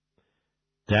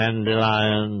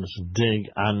 Dandelions dig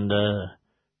under,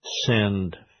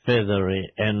 send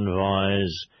feathery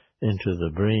envoys into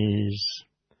the breeze.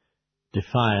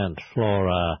 Defiant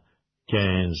flora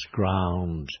gains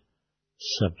ground,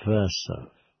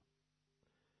 subversive.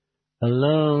 A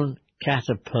lone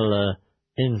caterpillar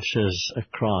inches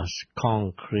across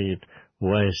concrete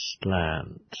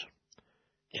wasteland.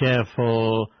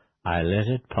 Careful, I let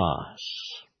it pass.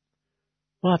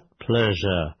 What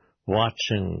pleasure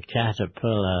watching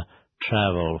caterpillar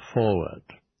travel forward,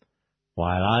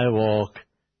 while I walk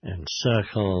in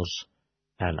circles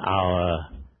an hour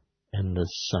in the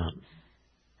sun.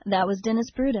 That was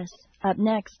Dennis Brutus. Up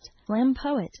next, slam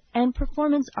poet and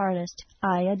performance artist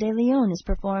Aya De Leon has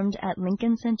performed at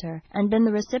Lincoln Center and been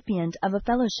the recipient of a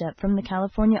fellowship from the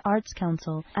California Arts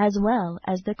Council, as well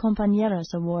as the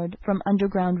Compañeros Award from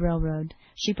Underground Railroad.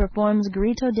 She performs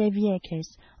Grito de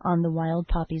Vieques on the Wild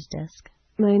Poppies disc.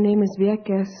 My name is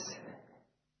Vieques.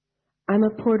 I'm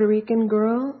a Puerto Rican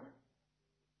girl.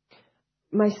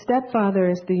 My stepfather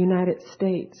is the United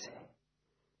States.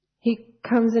 He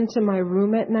comes into my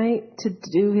room at night to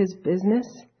do his business.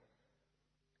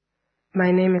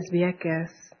 My name is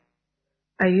Vieques.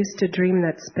 I used to dream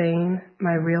that Spain,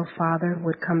 my real father,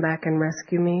 would come back and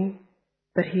rescue me,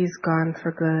 but he's gone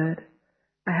for good.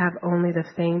 I have only the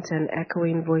faint and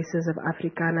echoing voices of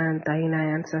Africana and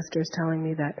Taína ancestors telling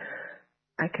me that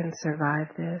I can survive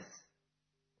this.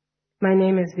 My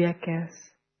name is Vieques.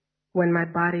 When my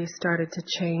body started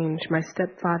to change, my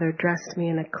stepfather dressed me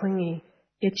in a clingy,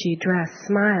 itchy dress.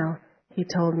 Smile, he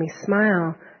told me,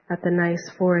 smile at the nice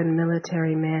foreign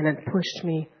military man, and pushed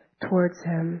me towards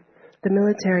him. The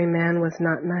military man was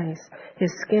not nice.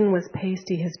 His skin was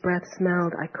pasty, his breath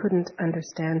smelled. I couldn't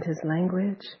understand his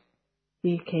language.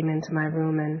 He came into my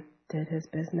room and did his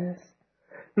business.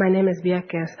 My name is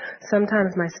Vieques.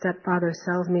 Sometimes my stepfather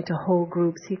sells me to whole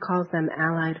groups. He calls them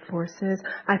allied forces.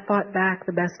 I fought back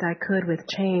the best I could with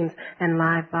chains and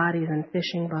live bodies and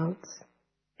fishing boats.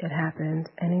 It happened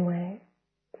anyway.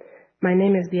 My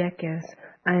name is Vieques.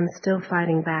 I am still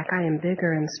fighting back. I am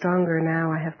bigger and stronger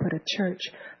now. I have put a church,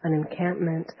 an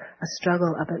encampment, a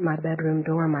struggle up at my bedroom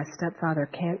door. My stepfather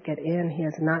can't get in. He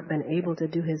has not been able to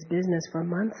do his business for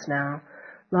months now,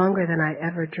 longer than I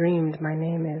ever dreamed. My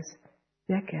name is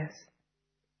Vieques.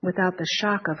 Without the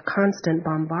shock of constant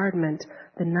bombardment,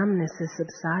 the numbness is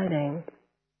subsiding.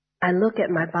 I look at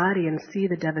my body and see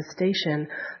the devastation.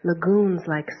 Lagoons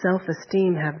like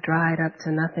self-esteem have dried up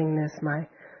to nothingness. My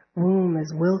womb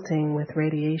is wilting with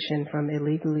radiation from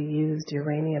illegally used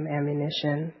uranium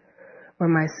ammunition. Where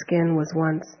my skin was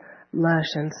once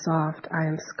lush and soft, I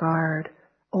am scarred.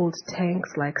 Old tanks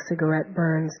like cigarette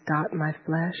burns dot my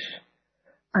flesh.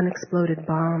 Unexploded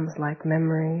bombs like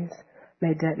memories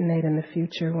may detonate in the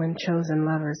future when chosen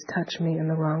lovers touch me in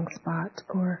the wrong spot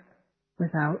or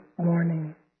without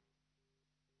warning.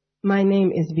 My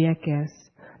name is Vieques.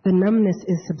 The numbness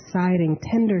is subsiding.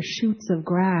 Tender shoots of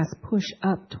grass push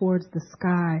up towards the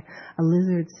sky. A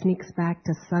lizard sneaks back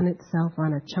to sun itself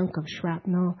on a chunk of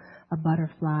shrapnel. A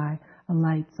butterfly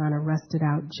alights on a rusted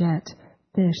out jet.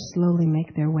 Fish slowly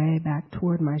make their way back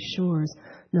toward my shores,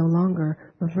 no longer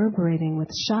reverberating with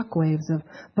shockwaves of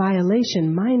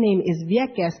violation. My name is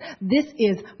Vieques. This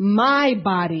is my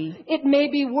body. It may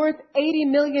be worth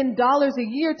 $80 million a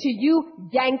year to you,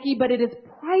 Yankee, but it is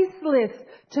priceless.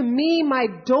 To me, my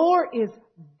door is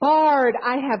barred.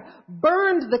 I have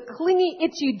burned the clingy,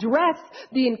 itchy dress.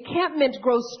 The encampment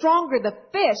grows stronger. The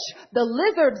fish, the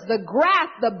lizards, the grass,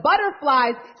 the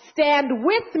butterflies stand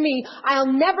with me.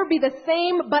 I'll never be the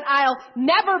same, but I'll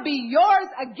never be yours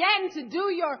again to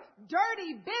do your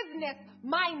dirty business.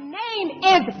 My name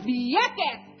is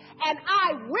Vieques, and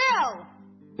I will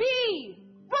be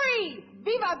free.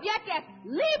 Viva Vieques,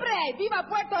 libre! Viva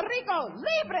Puerto Rico,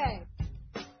 libre!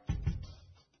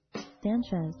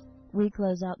 Sanchez. We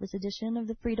close out this edition of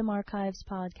the Freedom Archives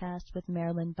podcast with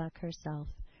Marilyn Buck herself,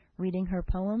 reading her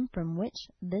poem from which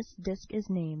this disc is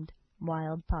named,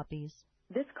 Wild Poppies.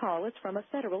 This call is from a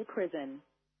federal prison.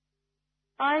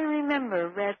 I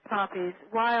remember red poppies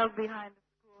wild behind the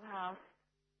schoolhouse.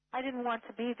 I didn't want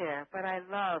to be there, but I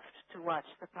loved to watch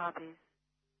the poppies.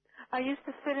 I used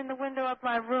to sit in the window of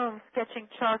my room sketching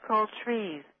charcoal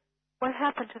trees. What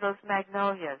happened to those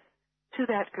magnolias? To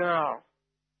that girl?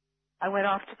 I went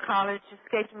off to college,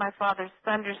 escaped my father's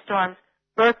thunderstorms,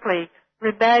 Berkeley,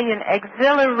 rebellion,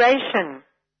 exhilaration.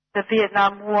 The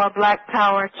Vietnam War, Black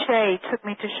Power, Che took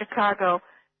me to Chicago.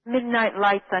 Midnight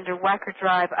lights under Wacker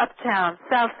Drive, uptown,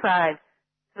 south side,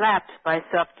 slapped by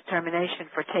self-determination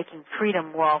for taking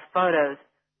Freedom Wall photos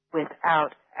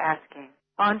without asking.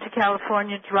 On to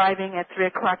California, driving at 3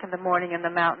 o'clock in the morning in the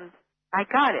mountains. I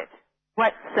got it.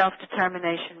 What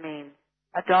self-determination means.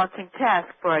 A daunting task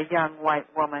for a young white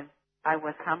woman. I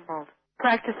was humbled.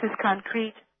 Practice is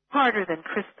concrete, harder than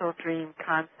crystal dream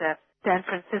concept. San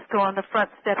Francisco on the front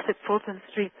steps at Fulton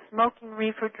Street, smoking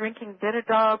reefer, drinking bitter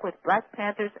dog with Black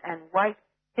Panthers and white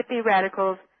hippie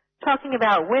radicals, talking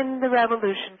about when the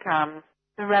revolution comes.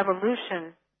 The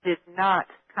revolution did not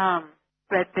come.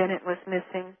 Fred Bennett was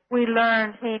missing. We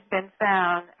learned he'd been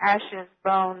found, ashes,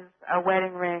 bones, a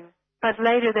wedding ring. But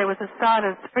later there was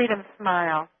Asada's freedom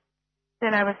smile.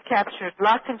 Then I was captured,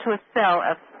 locked into a cell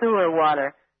of sewer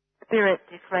water, spirit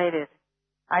deflated.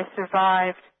 I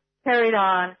survived, carried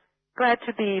on, glad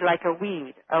to be like a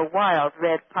weed, a wild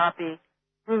red poppy,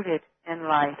 rooted in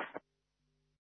life.